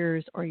your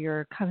peers or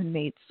your coven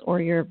mates or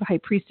your high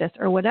priestess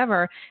or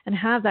whatever and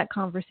have that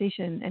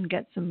conversation and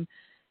get some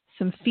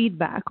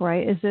feedback,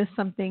 right? Is this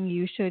something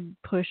you should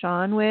push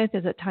on with?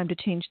 Is it time to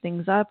change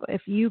things up?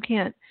 If you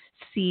can't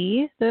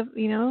see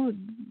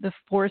the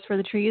forest for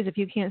the trees, if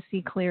you can't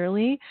see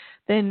clearly,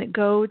 then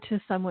go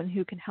to someone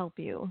who can help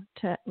you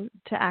to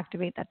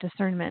activate that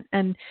discernment.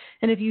 And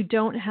if you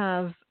don't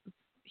have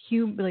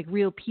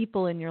real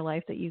people in your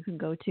life that you can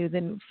go to,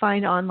 then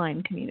find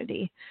online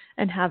community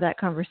and have that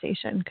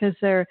conversation, because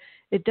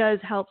it does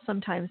help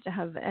sometimes to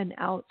have an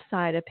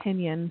outside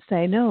opinion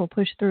say, no,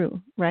 push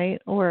through, right?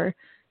 Or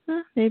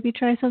maybe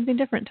try something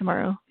different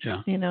tomorrow.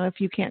 Yeah. If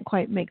you can't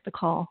quite make the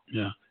call.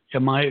 Yeah. Yeah.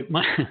 My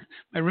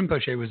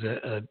Rinpoche was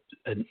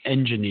an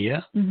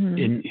engineer mm-hmm.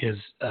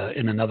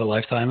 in another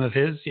lifetime of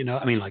his,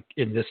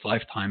 in this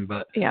lifetime,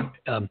 but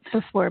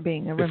before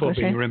being a Rinpoche. Before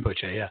being a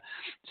Rinpoche, yeah.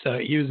 So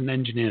he was an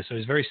engineer, so he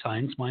was very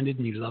science-minded,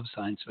 and he loved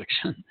science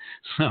fiction.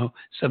 So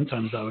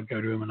sometimes I would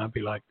go to him and I'd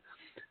be like,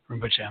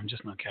 Rinpoche, I'm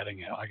just not getting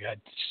it.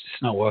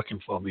 It's not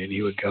working for me. And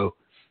he would go,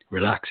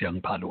 relax, young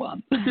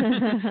Padawan.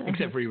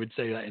 Except for he would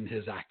say that in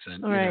his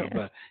accent, right.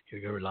 But he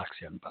would go, relax,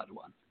 young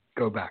Padawan.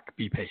 Go back,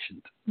 be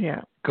patient.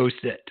 Yeah. Go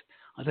sit.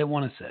 I don't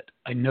want to sit.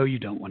 I know you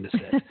don't want to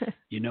sit.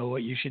 You know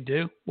what you should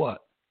do?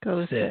 What?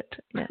 Go sit.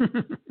 Yeah.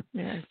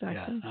 Yeah,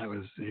 exactly.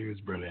 Yeah, he was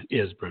brilliant. He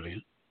is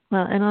brilliant.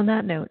 Well, and on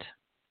that note,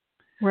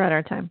 we're at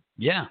our time.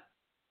 Yeah.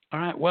 All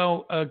right.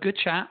 Well, good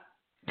chat.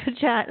 Good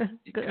chat.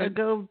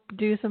 Go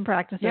do some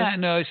practices. Yeah,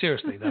 no,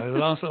 seriously, though. The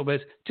last little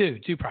bit,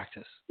 do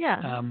practice.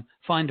 Yeah.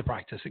 Find a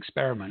practice,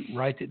 experiment,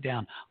 write it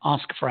down,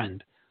 ask a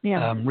friend.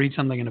 Yeah. Read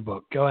something in a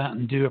book. Go out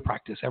and do a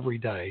practice every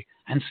day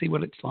and see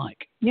what it's like.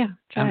 Yeah.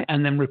 Try it.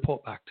 And then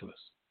report back to us.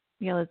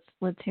 Yeah,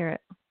 let's hear it.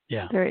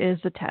 Yeah. There is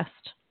a test.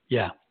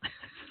 Yeah.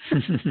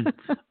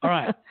 All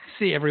right.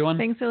 See you, everyone.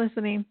 Thanks for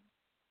listening.